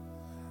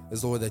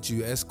is, Lord, that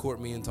you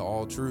escort me into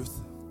all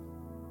truth,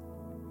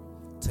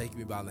 take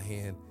me by the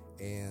hand,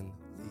 and